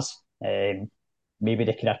has. Maybe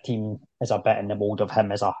the kind of team is a bit in the mould of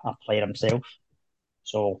him as a player himself.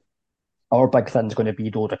 So our big thing's going to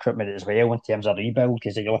be though recruitment as well in terms of rebuild,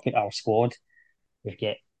 because if you look at our squad, we've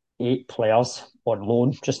got 8 players on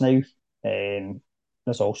loan just now.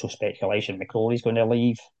 There's also speculation McCrory's going to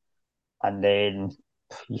leave, and then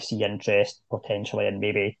you see interest potentially in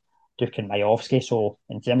maybe Duke and Majowski. So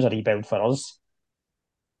in terms of rebuild for us,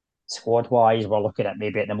 squad wise, we're looking at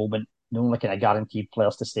maybe at the moment the only kind of guaranteed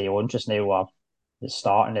players to stay on just now are the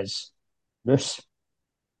starting is Roos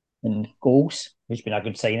and goals, who's been a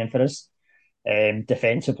good signing for us.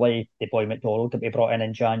 Defensively, the boy McDonald that we brought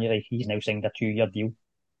in January, he's now signed a 2 year deal,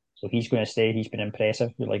 so he's going to stay. He's been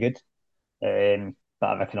impressive, really good. Bit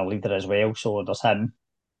of a kind of leader as well. So there's him.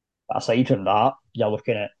 But aside from that, you're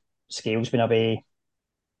looking at Scales being away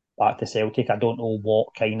back to Celtic. I don't know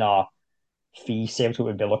what kind of fee Celtic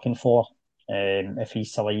would be looking for if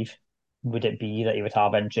he's to leave. Would it be that he would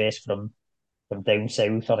have interest from down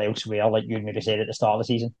south or elsewhere, like you maybe said at the start of the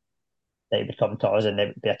season, that he would come to us and it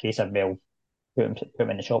would be a case of, well, put him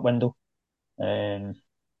in the shop window. So I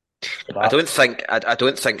that don't think I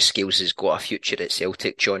don't think Scales has got a future at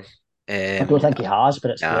Celtic, John. I don't think he has,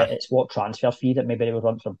 but Nah, it's what transfer fee that maybe they would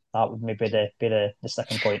want from. That would maybe be the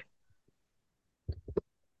sticking point.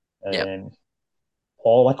 yeah.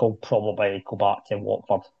 Pollock will probably go back to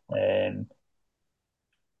Watford.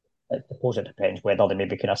 I suppose it depends whether they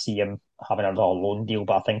maybe kind of see him having another loan deal,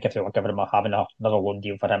 but I think if they were giving him another loan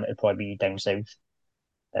deal for him, it'd probably be down south.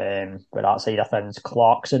 But that side of things,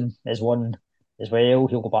 Clarkson is one as well.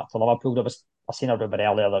 He'll go back to Liverpool. I seen a rumour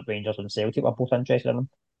earlier that Rangers and Celtic were both interested in him.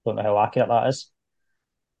 Don't know how accurate that is.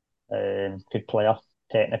 Good player,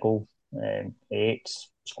 technical, eight,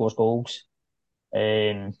 scores goals.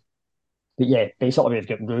 But yeah, basically we've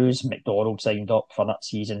got Rose, McDonald signed up for that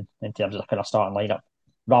season in terms of the kind of starting lineup.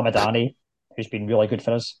 Ramadani, who's been really good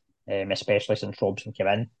for us, especially since Robson came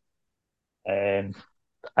in.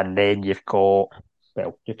 And then you've got,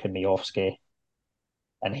 well, Dukhan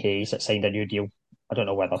and Hayes that signed a new deal. I don't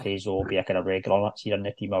know whether Hayes will be a kind of regular next year in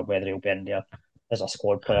the team or whether he'll be in there as a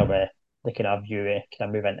squad player where they can have you kind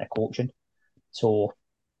of move into coaching. So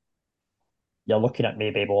you're looking at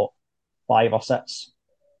maybe what 5 or 6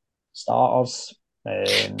 starters.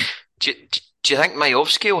 Do you think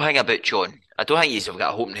Majowski will hang about, John? I don't think he's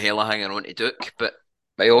got a hope in hell of hanging on to Duke, but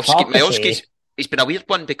It's hard to Majowski's say. he's been a weird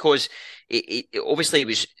one because it obviously he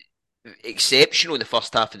was exceptional in the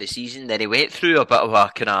first half of the season. Then he went through a bit of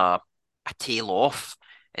a kind of a tail off,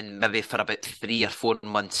 and maybe for about 3 or 4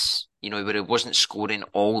 months, where he wasn't scoring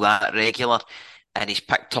all that regular, and he's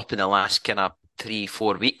picked up in the last kind of 3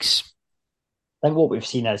 4 weeks. I think what we've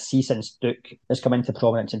seen is, since Duke has come into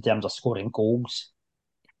prominence in terms of scoring goals,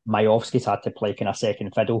 Majowski's had to play kind of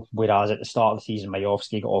second fiddle, whereas at the start of the season,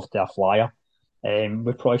 Majowski got off to a flyer.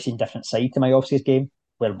 We've probably seen different side to Majowski's game,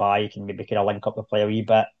 whereby he can maybe kind of link up the play a wee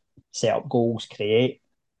bit, set up goals, create.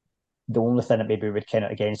 The only thing that maybe we would count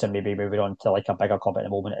it against him, maybe moving on to like a bigger club at the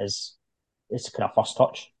moment, is kind of first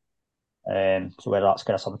touch. So whether that's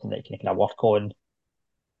kind of something that you can kind of work on.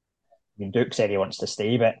 I mean, Duke said he wants to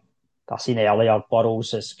stay, but I've seen earlier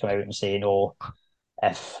Burrows has come out and saying, "Oh,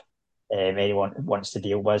 if anyone wants to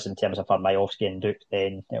deal with in terms of Majowski and Duke,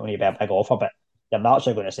 then it'll need to be a big offer." But I'm not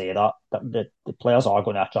actually going to say that. The players are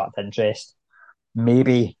going to attract interest.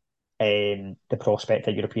 Maybe the prospect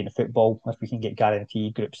of European football, if we can get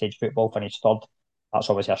guaranteed group stage football, finish third. That's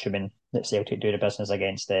obviously assuming that Celtic do the business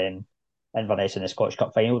against Inverness in the Scottish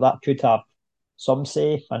Cup final. That could have some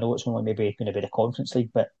say. I know it's only maybe going to be the Conference League,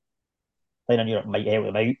 but playing in Europe might help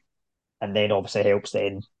them out, and then obviously helps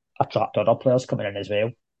then attract other players coming in as well.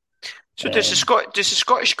 So does the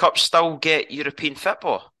Scottish Cup still get European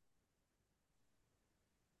football?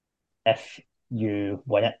 If you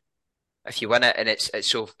win it. If you win it and it's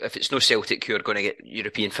so if it's no Celtic who are going to get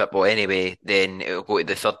European football anyway, then it'll go to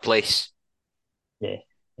the third place. Yeah,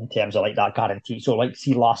 in terms of like that guarantee. So like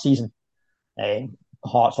see last season,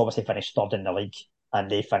 Hearts obviously finished third in the league and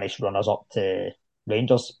they finished runners up to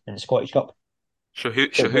Rangers in the Scottish Cup. So who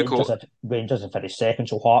go? Rangers had finished second,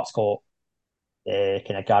 so Hearts got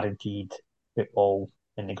kind of guaranteed football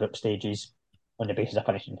in the group stages on the basis of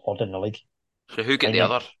finishing third in the league. So who get And the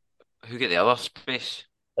then other? Who get the other space?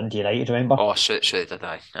 Dundee United, remember? Oh, so they did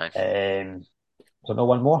aye. So no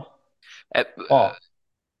one more. Uh, Oh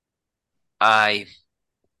aye,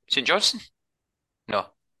 St Johnstone? No,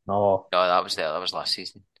 no, no, that was there. That was last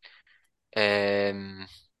season.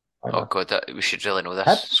 I Oh know. God, we should really know this.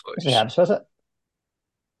 Hibs? Was it Scottish. Hibs? Was it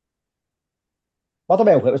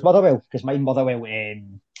Motherwell? It was Motherwell because my Motherwell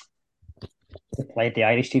they played the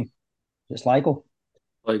Irish team. It's Sligo.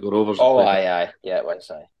 Sligo Rovers have Oh, played. aye. Yeah, it was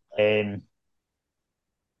aye. Um,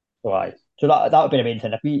 so aye. So that would be the main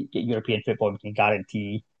thing. If we get European football, we can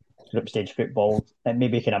guarantee group stage football. It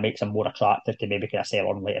maybe kind of makes them more attractive to maybe kind of sell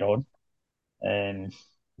on later on. Um,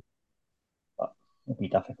 but it'll be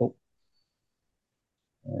difficult.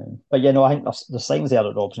 But yeah, no, I think there's things there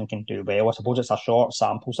that Robson can do well. I suppose it's a short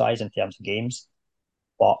sample size in terms of games,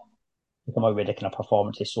 but to come out with the kind of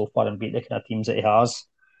performances so far and beat the kind of teams that he has,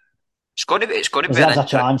 It's going to be deserves a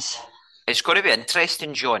chance. it's going to be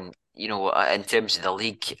interesting, John. You know, in terms of the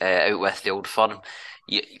league out with the Old Firm,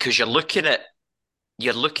 because you're looking at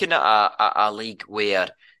a league where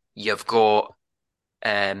you've got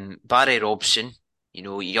Barry Robson, you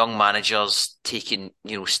know, young managers taking,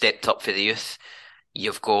 you know, stepped up for the youth.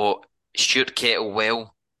 You've got Stuart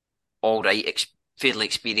Kettlewell, all right, fairly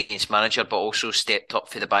experienced manager, but also stepped up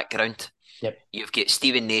for the background. Yep. You've got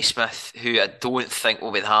Stephen Naismith, who I don't think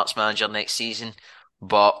will be the Hearts manager next season,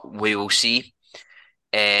 but we will see.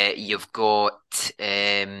 You've got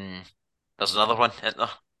there's another one, isn't there?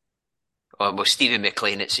 Oh, well, Stephen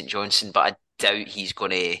McLean at St Johnstone, but I doubt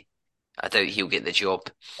he'll get the job.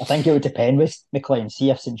 I think it would depend with McLean. See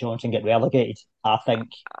if St Johnstone get relegated. I think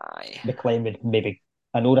Aye. McLean would maybe.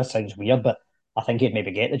 I know that sounds weird, but I think he'd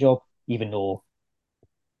maybe get the job, even though.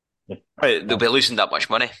 They'll be losing that much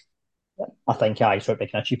money. I think he's sort of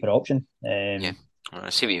making a cheaper option. Yeah, I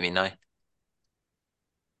see what you mean now.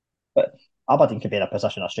 But Aberdeen could be in a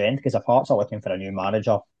position of strength because if Hearts are looking for a new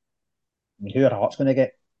manager, I mean, who are Hearts going to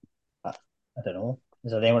get? I don't know.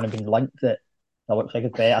 Is there anyone been linked that looks like a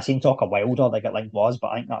bet? I seen talk of Wilder they get linked was, but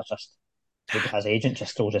I think that's just maybe his agent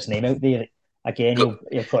just throws his name out there. Again,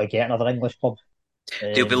 he'll probably get another English club.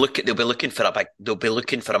 They'll be looking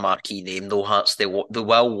for a marquee name though, Hearts. They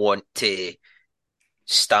will want to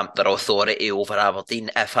stamp their authority over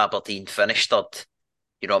Aberdeen if Aberdeen finish third.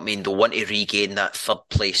 You know what I mean? They'll want to regain that third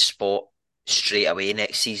place spot straight away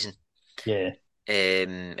next season. Yeah.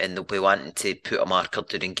 And they'll be wanting to put a marker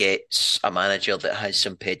down and get a manager that has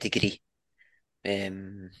some pedigree.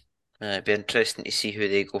 It'd be interesting to see who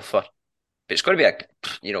they go for. But it's going to be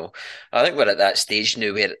I think we're at that stage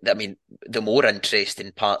now where, I mean, the more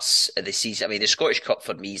interesting parts of the season, I mean, the Scottish Cup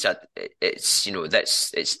for me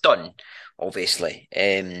it's done, obviously.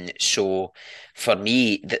 So for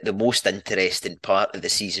me, the most interesting part of the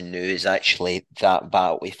season now is actually that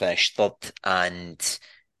battle we finished third and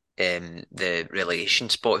the relegation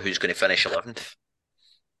spot, who's going to finish 11th.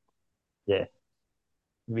 Yeah.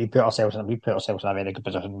 We put ourselves in a very good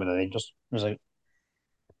position with the Rangers. It was like,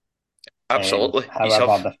 Absolutely.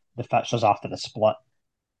 however, the fixtures after the split,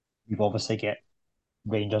 you've obviously got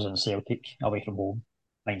Rangers and Celtic away from home.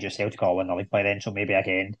 Mind you, Celtic will win the league by then, so maybe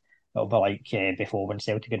again it'll be like before when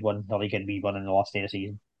Celtic had won the league and we won in the last day of the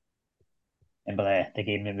season. Remember the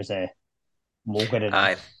game it was Logan and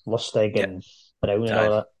Aye. Lustig and Brown and Aye.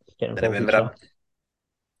 all that getting I involved remember each it. other.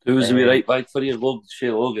 Who was the wee right back for you?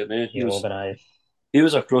 Shea Logan, eh? Logan, aye. He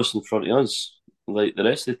was across in front of us. Like the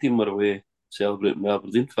rest of the team were away celebrating with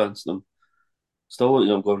Aberdeen fans. And I'm still looking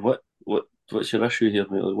at them going, what's your issue here,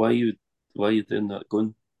 mate? Like, why are you doing that? Go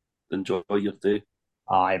and enjoy your day.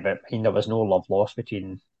 Aye, but I mean, there was no love lost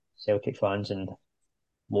between Celtic fans and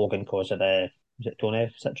Logan because of the was it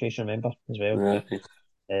Tony situation, remember, as well. Yeah.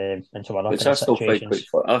 And some other Which kind I of still find situations.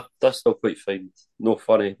 quite fun. That's still quite fine. No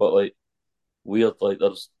funny, but like weird. Like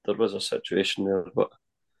there was a situation there, but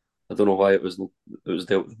I don't know why it was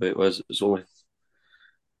dealt with the way it was.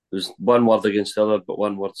 It was one word against the other, but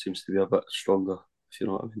one word seems to be a bit stronger, if you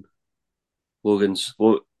know what I mean.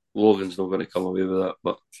 Logan's not going to come away with that,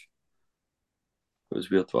 but it was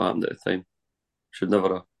weird what happened at the time. Should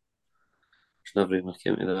never even have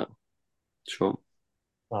came to that. Shock.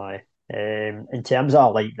 Aye. In terms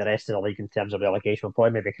of like the rest of the league, in terms of relegation, we'll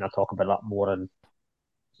probably maybe kind of talk about that more as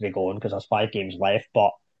we go on because there's 5 games left.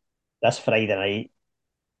 But this Friday night,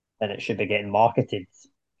 and it should be getting marketed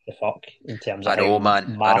the fuck in terms of I how know, man. I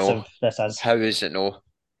know. massive this is. How is it no?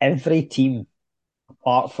 Every team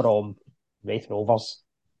apart from Wraith Rovers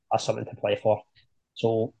has something to play for.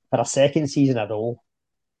 So for a second season in a row,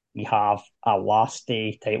 we have a last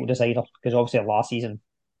day title decider because obviously last season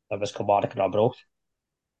there was Kilmarnock and Arbroath.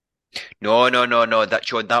 No, no, no, no. That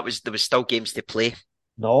John, that was there was still games to play.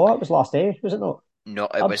 No, it was last day, was it not? No,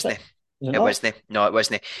 it Abs- wasn't. Was it It not? wasn't. No, it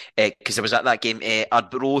wasn't. Because I was at that game.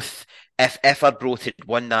 Arbroath, if Arbroath had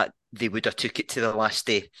won that, they would have took it to the last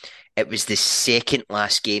day. It was the second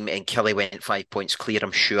last game, and Kelly went 5 points clear.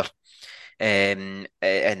 I'm sure. And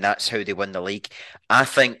that's how they won the league. I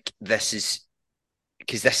think this is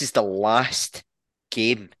because this is the last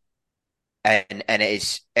game, and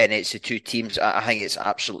it's the two teams. I think it's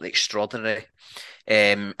absolutely extraordinary.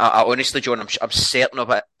 I honestly, John, I'm certain of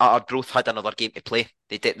it. Arbroath had another game to play.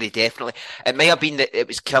 They definitely. It may have been that it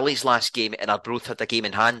was Kelly's last game, and Arbroath had a game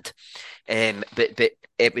in hand. But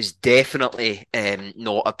it was definitely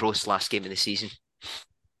not Arbroath's last game of the season.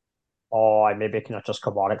 Oh, I maybe can have just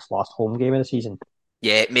Kilmarnock's last home game of the season.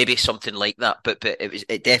 Yeah, maybe something like that. But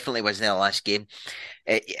it definitely wasn't the last game.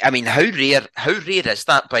 I mean, how rare is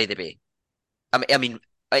that, by the way? I mean,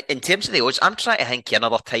 in terms of the odds, I'm trying to think of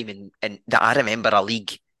another time in that I remember a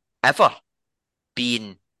league ever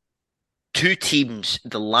being two teams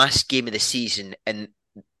the last game of the season, and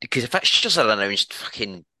because the fixtures are announced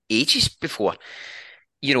fucking ages before,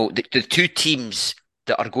 the two teams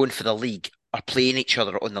that are going for the league are playing each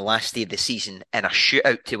other on the last day of the season in a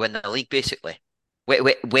shootout to win the league, basically.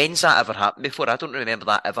 When's that ever happened before? I don't remember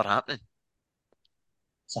that ever happening.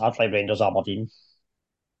 Sadly, Rangers Aberdeen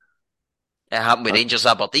It happened with Huh? Rangers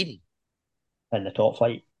Aberdeen. in the top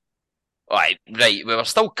flight. Right. We were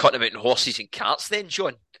still cutting about in horses and carts then,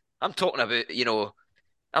 John. I'm talking about,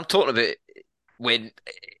 I'm talking about when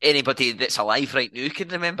anybody that's alive right now can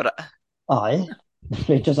remember it. Aye,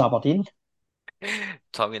 Rangers Aberdeen.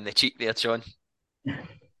 Tongue in the cheek there, John.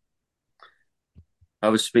 I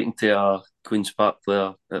was speaking to a Queen's Park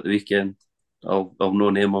player at the weekend. I'll no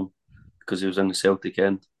name him because he was in the Celtic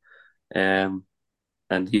end. Um,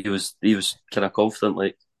 and he was kind of confident,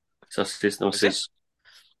 like, so I says to him, Was it?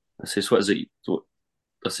 I says, what is it?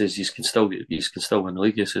 I says, you can still win the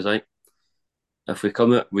league. He says, right, if we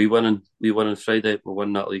come out, we win on Friday, we'll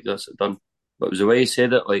win that league. That's it done. But it was the way he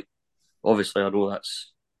said it. Like, obviously, I know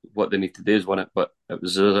that's what they need to do is win it, but it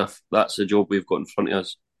was as if that's the job we've got in front of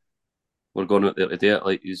us. We're going out there to do it.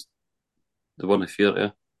 Like, he's the one to fear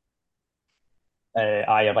to.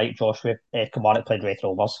 Aye, you're right, Josh. Kilmarnock played Wraith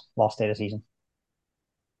Rovers last day of the season.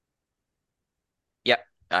 Yep.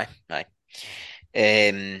 Aye. Aye.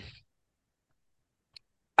 Um.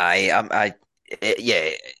 Yeah.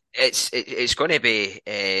 It's going to be.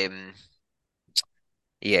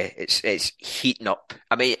 Yeah. It's heating up.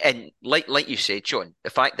 I mean, and like you said, John, the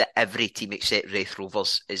fact that every team except Wraith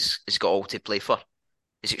Rovers is got all to play for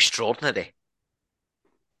is extraordinary.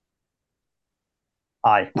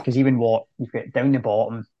 Aye, because even what you've got down the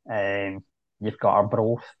bottom, you've got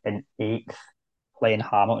Arbroath in eighth, playing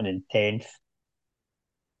Hamilton in 10th.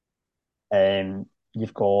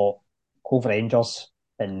 You've got Cove Rangers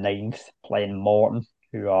in ninth, playing Morton,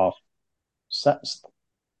 who are sixth.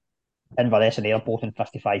 Inverness and Ayr both in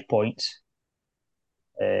 55 points.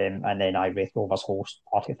 And then Wraith Rovers host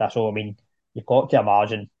Partick Thistle. I mean, you've got to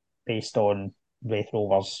imagine, based on Wraith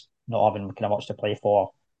Rovers not having kind of much to play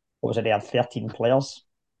for, what was it, they had 13 players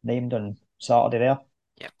named on Saturday there,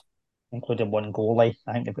 Yep. including one goalie.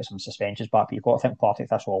 I think they've got some suspensions back, but you've got to think Partick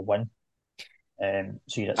Thistle will win.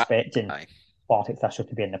 So you're Aye. expecting Aye. Partick Thistle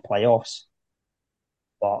to be in the playoffs.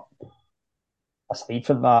 But aside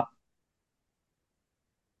from that,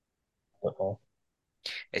 I don't know.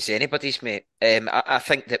 It's anybody's, mate. I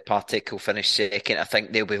think that Partick will finish second. I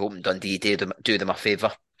think they'll be hoping Dundee do them a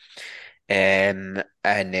favour. And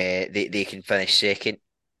they can finish second.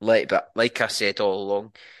 But like I said all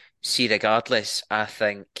along, see, regardless, I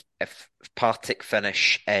think if Partick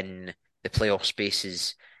finish in the playoff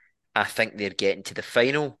spaces, I think they're getting to the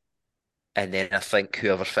final, and then I think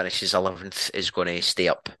whoever finishes 11th is going to stay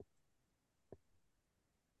up.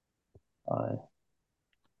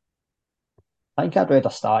 I think I'd rather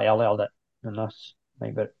start earlier than this. I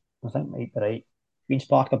think might be right. Queen's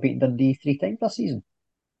Park have beaten Dundee 3 times this season.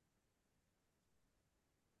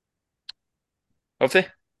 Have they?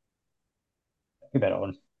 You bet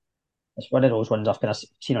on. It's one of those ones I've kind of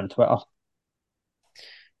seen on Twitter.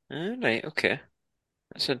 Right, okay.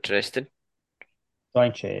 That's interesting. Try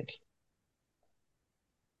and check.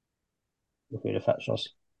 Go through the fixtures.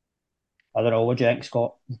 I don't know, what do you think,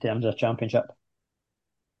 Scott, in terms of the championship?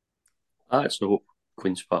 I actually hope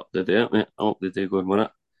Queen's Park they do it, mate. I hope they do go and win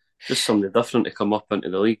it. Just somebody different to come up into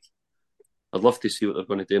the league. I'd love to see what they're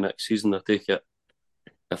going to do next season. I take it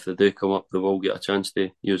if they do come up, they will get a chance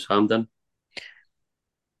to use Hampden.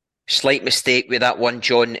 Slight mistake with that one,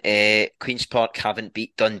 John. Queen's Park haven't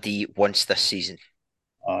beat Dundee once this season.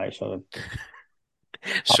 Aye, so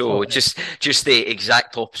So just the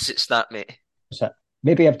exact opposite that, mate.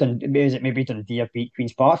 maybe Dundee have beat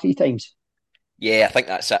Queen's Park 3 times. Yeah, I think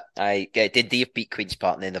that's it. They've beat Queen's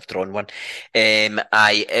Park and then they've drawn one.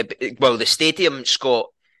 Well, the stadium, Scott,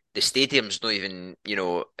 the stadium's not even,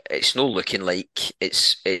 it's not looking like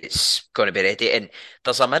it's going to be ready. And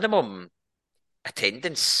there's a minimum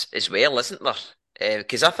attendance as well, isn't there?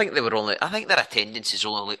 Because I think I think their attendance is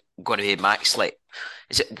only going to be max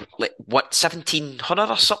is it like what 1,700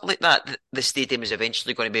 or something like that? The stadium is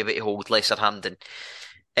eventually going to be able to hold Lesser Hampden.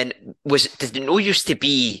 And did it no used to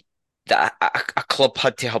be that a club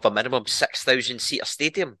had to have a minimum 6,000 seater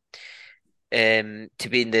stadium to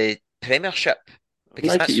be in the Premiership? I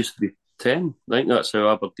think it used to be 10. I think that's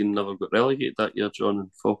how Aberdeen never got relegated that year, John,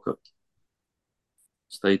 and Falkirk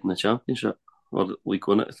stayed in the Championship, or League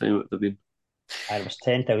One at the time it would have been. It was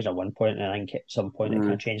 10,000 at one point, and I think at some point it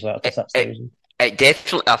kind of changed that to 6,000. It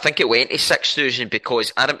definitely, I think it went to 6,000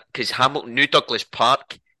 because Hamilton, New Douglas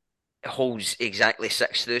Park holds exactly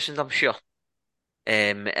 6,000, I'm sure.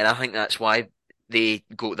 And I think that's why they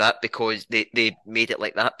got that, because they made it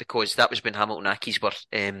like that, because that was when Hamilton Accies were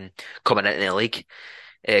coming into the league,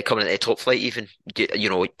 coming into the top flight even,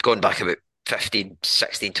 going back about 15,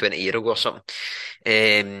 16, 20 years ago or something.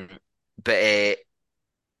 But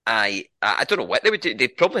I don't know what they would do.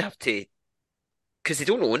 They'd probably have to, because they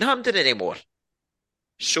don't own Hampden anymore.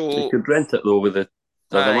 So you could rent it though with it.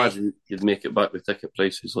 I'd imagine you'd make it back with ticket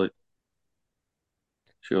prices, like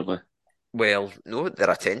surely. Well, no,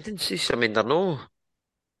 their attendances. I mean, they're no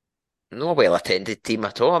a well attended team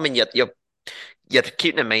at all. I mean, you're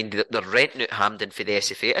keeping in mind that they're renting out Hampden for the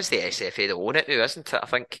SFA. It's the SFA that own it now, isn't it? I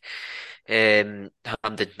think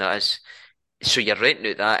Hampden, that is. So you're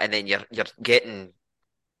renting out that, and then you're getting,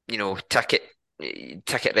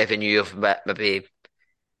 ticket revenue of maybe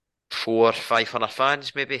 400-500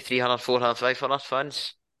 fans, maybe 300, 400, 500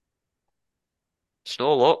 fans. It's not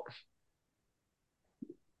a lot.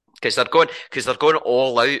 Because they're going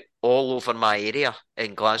all out all over my area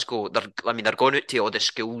in Glasgow. They're going out to all the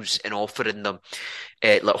schools and offering them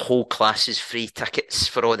like whole classes free tickets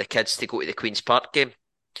for all the kids to go to the Queen's Park game.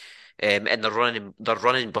 And they're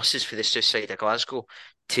running buses for the south side of Glasgow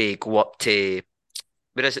to go up to,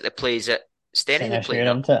 where is it that plays at Stenny? They play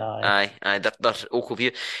that. Aye, they're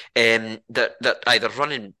Ochilview. They're either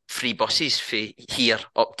running free buses for here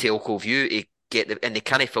up to Ochilview to and they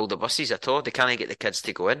can't fill the buses at all. They can't get the kids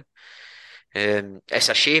to go in. It's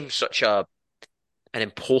a shame such an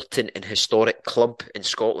important and historic club in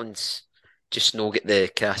Scotland's just not get the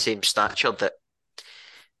kind of same stature that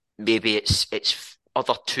maybe it's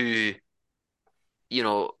other two,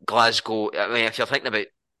 Glasgow. I mean, if you're thinking about,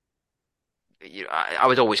 I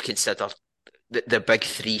would always consider the big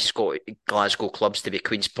three Glasgow clubs to be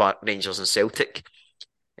Queen's Park, Rangers, and Celtic,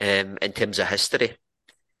 in terms of history.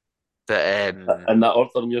 But and that order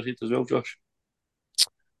in your head as well, Josh?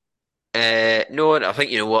 No, I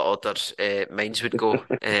think you know what order mines would go.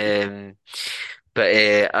 But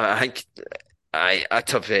I think I'd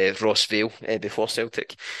have Ross Vale before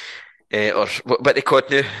Celtic, or what they called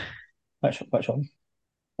now. Which one?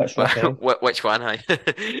 Which Ross Vale? Which one?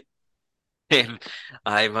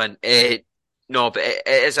 Aye, man. No, but it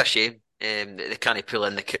is a shame that they can't pull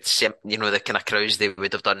in the kind of crowds they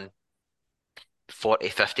would have done 40,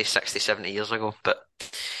 50, 60, 70 years ago, but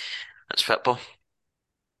that's football.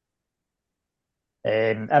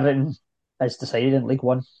 Everything is decided in League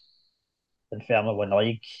One. Inferno win the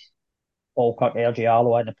league. Falkirk, RG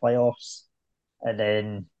Arlo in the playoffs. And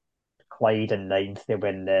then Clyde in ninth, they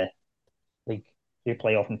win the League 2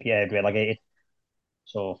 playoff and relegated.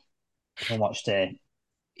 So, not much to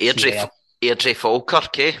see there. Airdrie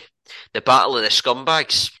Falkirk, the battle of the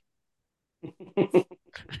scumbags.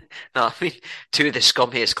 No, I mean, two of the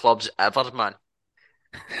scummiest clubs ever, man.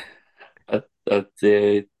 I'd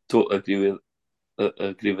totally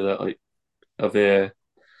agree with that. Like,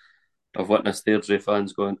 I've witnessed Airdrie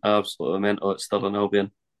fans going absolutely mental at Stirling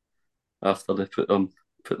Albion after they put them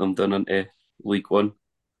down into League One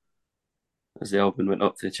as the Albion went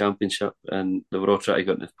up to the Championship, and they were all trying to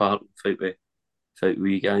get into the park and fight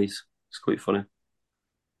wee guys. It's quite funny,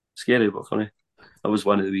 scary but funny. I was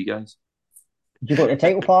one of the wee guys. Did you go to the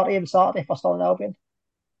title party on Saturday for Stirling Albion?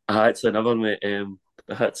 I actually never, mate.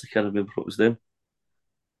 the hits. I can't remember what was them.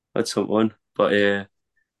 I had something on, but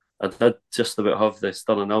I did just about have the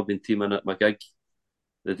Stirling Albion team in at my gig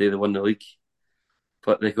the day they won the league,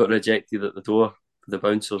 but they got rejected at the door, the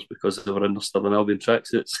bouncers, because they were in their Stirling Albion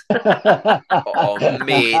tracksuits. Oh,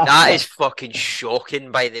 mate, that is fucking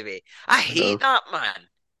shocking, by the way. I hate So, that, man.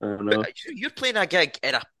 I But know. you're playing a gig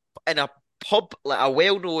in a pub, like a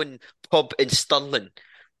well-known pub in Stirling,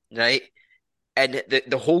 right? And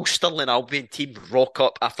the whole Stirling Albion team rock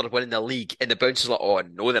up after winning the league, and the bouncer's like, "Oh,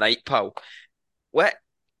 no, the night, pal. What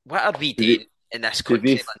what are we To be, doing in this to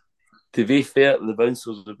be country, man?" to be fair, the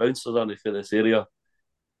bouncers aren't for this area,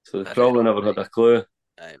 so they Fair probably enough, never right? had a clue.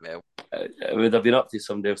 Aye, well, It would have been up to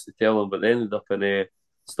somebody else to tell them, but they ended up in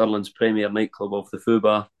Stirling's premier nightclub off the Foo with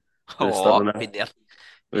the oh, Stirling been there,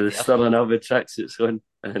 with been the there. Stirling Albion tracksuits on,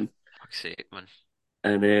 Fuck's sake, man.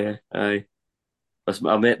 and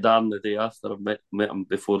I met Darren the day after. I met him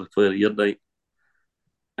before the Player of the Year night,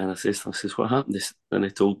 and I says, what happened? And he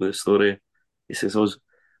told me the story. He says,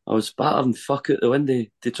 I was battering fuck out the window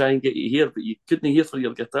to try and get you here, but you couldn't hear for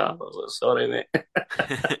your guitar. I was like, sorry, mate.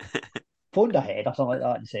 Phoned ahead or something like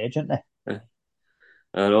that and said, didn't they?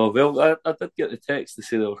 I know. Well, I did get the text to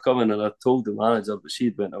say they were coming, and I told the manager, but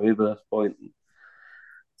she'd went away by this point. And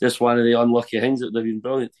just one of the unlucky things that they've been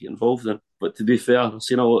brilliant to get involved in. But to be fair, I've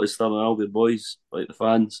seen a lot of Stirling Albion boys, like the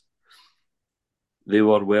fans. They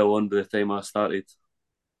were well on by the time I started.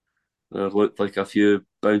 There looked like a few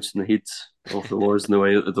bouncing the heads off the walls on the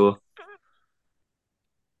way out the door.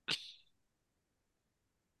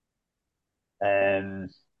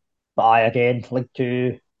 But I again, League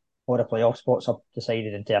Two, all the playoff spots are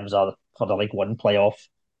decided in terms of for the League One playoff.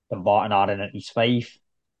 Dumbarton are in at least five,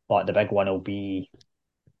 but the big one will be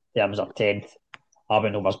in terms of 10th.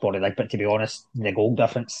 Albion Rovers Body League, but to be honest, the goal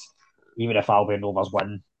difference, even if Albion Rovers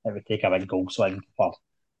win, it would take a big goal swing for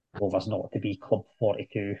Rovers not to be Club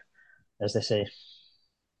 42, as they say.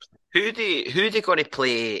 Who they going to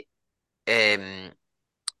play? Um,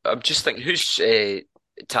 I'm just thinking, who's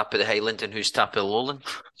top of the Highland and who's top of the Lowland?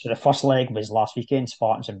 So the first leg was last weekend,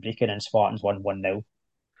 Spartans and Brecon, and Spartans won 1-0.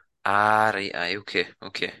 Ah, right, aye, okay,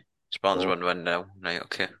 okay. Spartans So 1-1 now, right,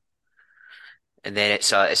 okay. And then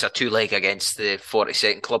it's a two leg against the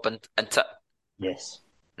 42nd club, isn't it? yes,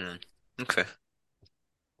 Mm. Okay.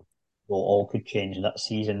 so all could change in that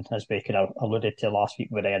season, as we kind of alluded to last week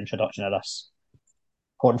with the introduction of this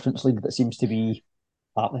conference league that seems to be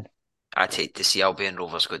happening. I'd hate to see Albion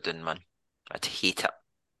Rovers go down, man. I'd hate it.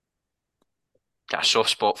 Got a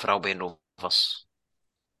soft spot for Albion Rovers.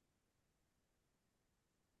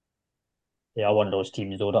 They are one of those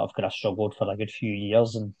teams though that have kind of struggled for a good few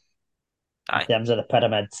years, and in Aye, terms of the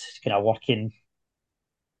pyramid kind of working,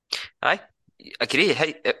 aye. Agree.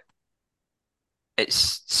 Hey,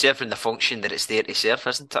 it's serving the function that it's there to serve,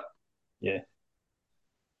 isn't it? yeah,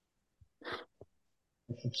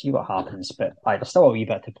 we'll see what happens. But aye, there's still a wee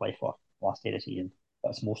bit to play for last day of the season.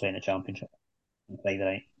 That's mostly in the championship on Friday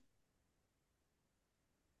night.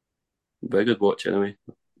 Be a good watch anyway.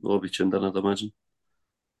 We'll be tuned in, I'd imagine.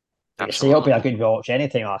 Like I say, it'll be Absolutely. a good watch.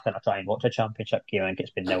 Anytime I kind of try and watch a championship game, I think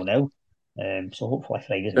it's been 0-0. So hopefully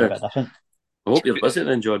Friday's will Yeah. be a bit different. I hope you're busy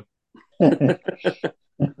then, John.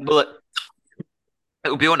 Well,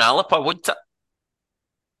 it'll be on Alapa, won't it?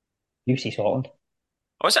 UC Scotland.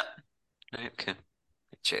 Or is it? Right, okay.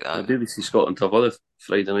 Check that The out. BBC Scotland have other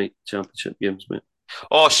Friday night championship games, mate.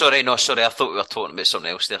 Oh, sorry, no, sorry. I thought we were talking about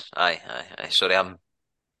something else there. Aye, aye, aye. Sorry, I'm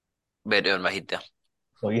way down my head there.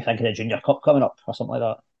 So you think of the Junior Cup coming up or something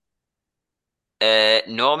like that?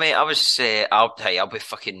 No, mate. I'll be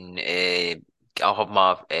fucking. I'll have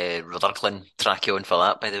my Rutherglen track on for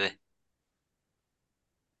that. By the way,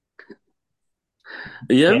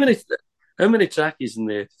 Yeah, how Yeah. many trackies in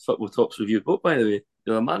the Football Tops Review book, by the way?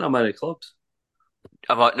 You're a man of many clubs.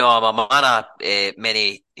 I'm a man of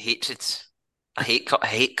many hatreds. I hate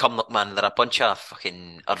Cumnock, man. They're a bunch of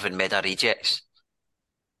fucking Irvin Meda rejects.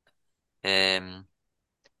 Um,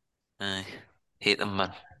 aye, hate them,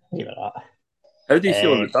 man. Leave it at How do you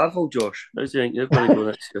feel that. about Darvel, Josh? How do you think you're going to go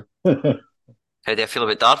next How do I feel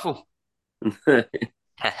about Darvel? year?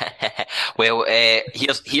 Well,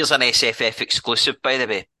 here's an SFF exclusive, by the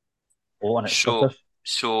way. Oh, an So, exclusive.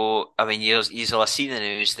 I mean, you'll have seen the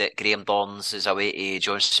news that Graham Dorns is away to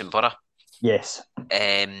Johnson Borough. Yes.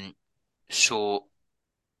 So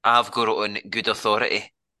I've got it on good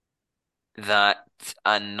authority that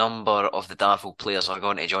a number of the Darvel players are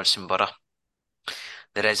going to Johnson Borough.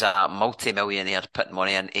 There is a multi-millionaire putting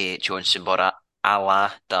money into Johnson Borough, a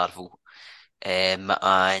la Darvel, and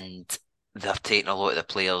they're taking a lot of the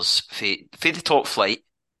players for the top flight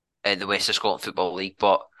in the West of Scotland Football League,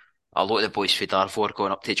 but a lot of the boys for Darvel are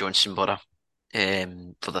going up to Johnson Borough.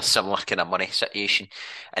 for the similar kind of money situation.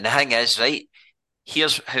 And the thing is, right,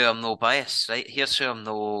 here's how I'm no biased, right? Here's who I've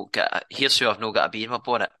no got a beam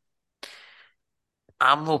about it.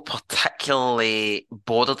 I'm not particularly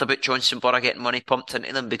bothered about Johnson Borough getting money pumped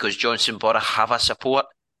into them because Johnson Borough have a support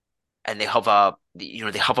and they have a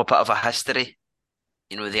bit of a history.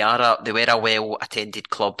 They were a well attended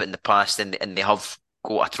club in the past and they have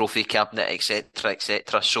got a trophy cabinet, etc.,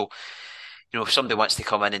 etc. So, if somebody wants to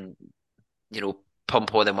come in and,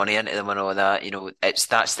 pump all the money into them and all that,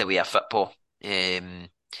 that's the way of football.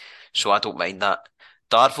 So I don't mind that.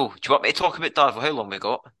 Darvel, do you want me to talk about Darvel? How long we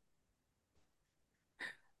got?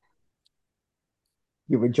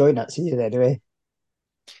 You enjoying that season anyway.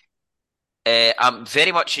 I'm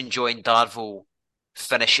very much enjoying Darvel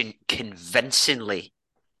finishing convincingly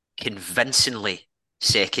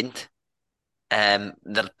second.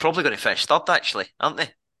 They're probably going to finish third, actually, aren't they?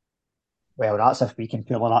 Well, that's if we can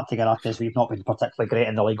pull that together because we've not been particularly great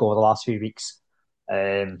in the league over the last few weeks.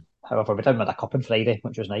 However, we're down with a cup on Friday,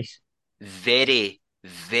 which was nice. Very,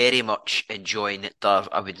 very much enjoying it.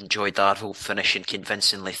 I would enjoy Darvel finishing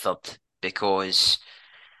convincingly third because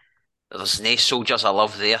there's no soldiers of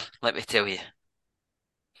love there, let me tell you.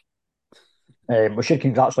 We should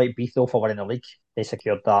congratulate Beath though for winning the league. They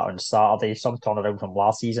secured that on Saturday. Some turnaround from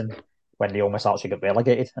last season when they almost actually got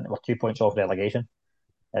relegated and they were 2 points off relegation.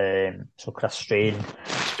 So Chris Strain,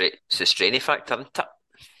 It's the Straney factor, isn't it?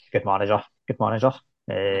 good manager, good manager.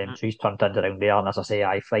 Mhm. So he's turned things around there. And as I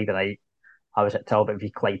say, Friday night I was at Talbot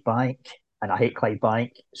v Clydebank, and I hate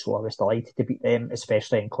Clydebank, so I was delighted to beat them,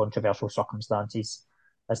 especially in controversial circumstances,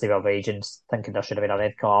 as they were raging, thinking there should have been a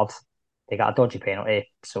red card. They got a dodgy penalty,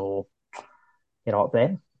 so you're up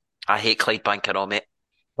then. I hate Clydebank and all, mate.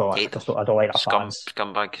 So I Hate them. just don't, I don't like their fans.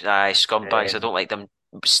 Scumbags. Aye, scumbags. I Um, don't like them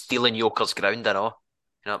stealing Yoker's ground and all.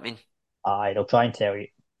 You know what I mean? they'll try and tell you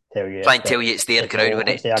Try and that tell you it's their ground no, when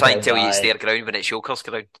it's it. their Try and ground. tell you it's their ground when it's Yoker's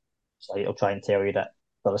ground. So they'll try and tell you that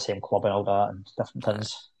they're the same club and all that, and different Aye.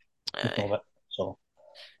 things. You Aye. know it. So,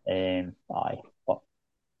 but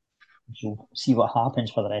we'll see what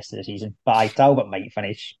happens for the rest of the season. But Talbot might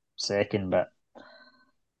finish second, but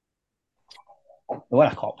they win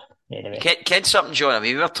a cup anyway. Ken something, John? I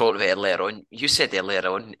mean, we were talking about earlier on. You said earlier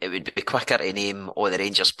on it would be quicker to name all the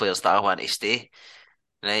Rangers players that I want to stay.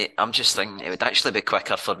 Right? I'm just thinking it would actually be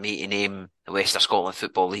quicker for me to name the West of Scotland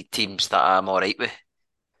Football League teams that I'm all right with.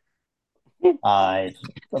 Aye,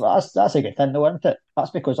 that's a good thing though, isn't it?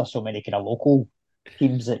 That's because there's so many kind of local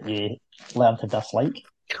teams that you learn to dislike.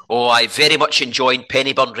 Oh, I very much enjoyed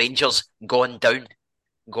Pennyburn Rangers going down,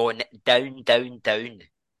 down.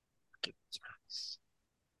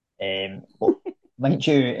 But mind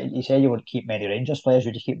you, you said you would keep many Rangers players.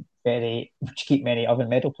 Would you keep many Irvine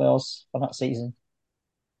Meadow players for that season?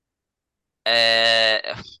 Uh,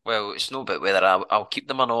 well, it's no about whether I'll keep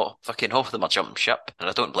them or not. Fucking half of them are jumping ship, and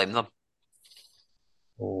I don't blame them.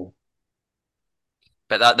 Oh,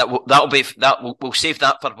 But that'll be that. We'll save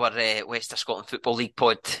that for our West of Scotland Football League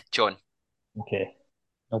pod, John. okay,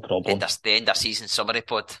 no problem. The end of season summary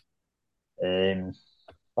pod.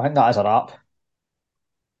 I think that is a wrap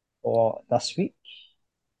for this week.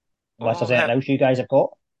 Unless Oh, there's anything else you guys have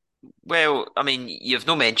got. well, I mean, you've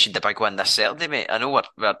no mentioned the big one this Saturday, mate. I know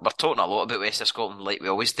we're talking a lot about West of Scotland like we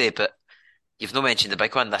always do, but you've no mentioned the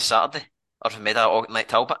big one this Saturday. Arvameda Auchinleck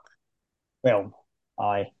Talbot. Well,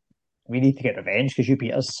 aye, we need to get revenge because you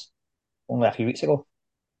beat us only a few weeks ago.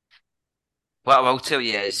 What I will tell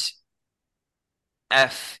you is,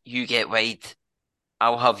 if you get wide,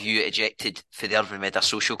 I'll have you ejected for the Arvameda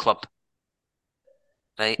Social Club.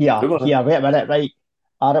 Right? Yeah, Who was yeah, wait a minute, right.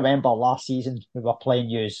 I remember last season we were playing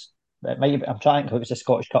yous. I'm trying to think if it was the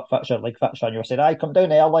Scottish Cup fixture, league fixture, and you were saying, "I come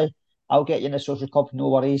down early. I'll get you in the social club. No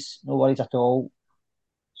worries at all."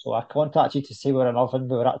 So I contacted you to say we were in Irvine,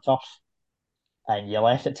 we were at turf, and you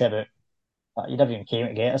left it to about. You never even came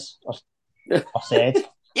to get us, or said,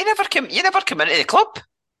 You never come into the club.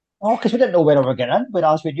 "Oh, because we didn't know where we were getting in."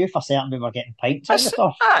 Whereas we knew for certain we were getting pints in the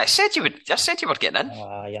turf. I said you would. I said you were getting in.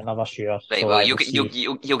 You're never sure. Right. So Well, I will see.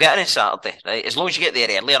 you'll get in on Saturday. Right. As long as you get there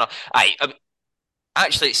early enough. Aye.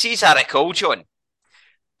 Actually, see as I recall, John.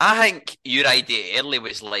 I think your idea early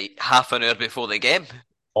was like half an hour before the game.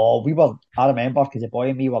 Oh, we were. I remember because the boy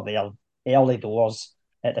and me were there early doors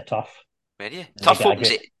at the turf, Were you? and we got a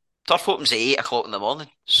good. Turf opens at 8 o'clock in the morning.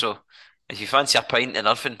 So if you fancy a pint in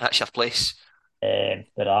Irvine, that's your place. For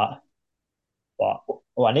that.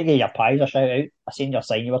 But I need to give your pies a shout out. I seen your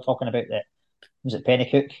sign you were talking about that. Was it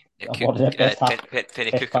Pennycook? Yeah, I wanted the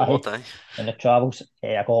penny best cook award, pie aye. in the travels.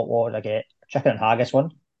 I got one. I get chicken and haggis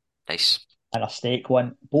one Nice. and a steak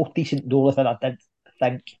one. Both decent. The only thing I did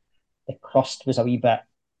think the crust was a wee bit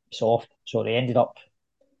soft. So they ended up,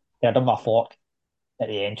 they had done my fork at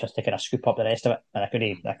the end just to kind of scoop up the rest of it, and I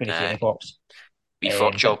couldn't see any forks. Wee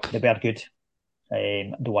fork job. But they were good.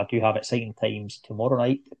 Though I do have exciting times tomorrow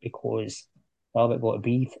night because Velvet got a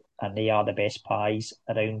beef and they are the best pies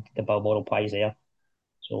around the Balmoral pies there.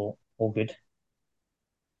 So all good.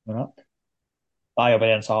 All right. Bye, I'll be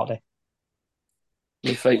there on Saturday.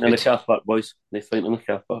 They fighting in the car park, boys. They fighting in the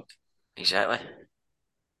car park. Exactly.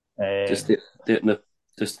 Just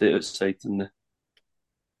stay outside and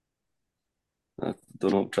I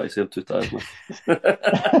don't know. I'm trying to say I'm too tired now.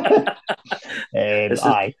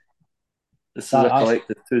 Aye. This is a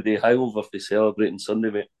collective 2-day hangover for celebrating Sunday,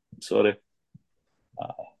 mate. Sorry.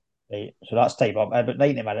 Right. So that's time up. About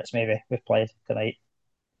 90 minutes maybe we've played tonight.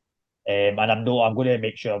 And I'm going to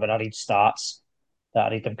make sure when I read stats that I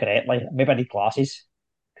read them correctly. Maybe I need glasses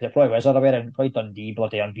because it probably was otherwise. And probably Dundee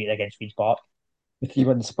bloody unbeaten against Queen's Park with 3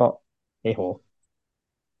 wins. But hey ho,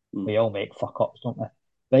 we all make fuck ups, don't we?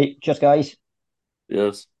 Right. Cheers, guys.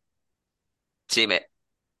 Yes. See you, mate.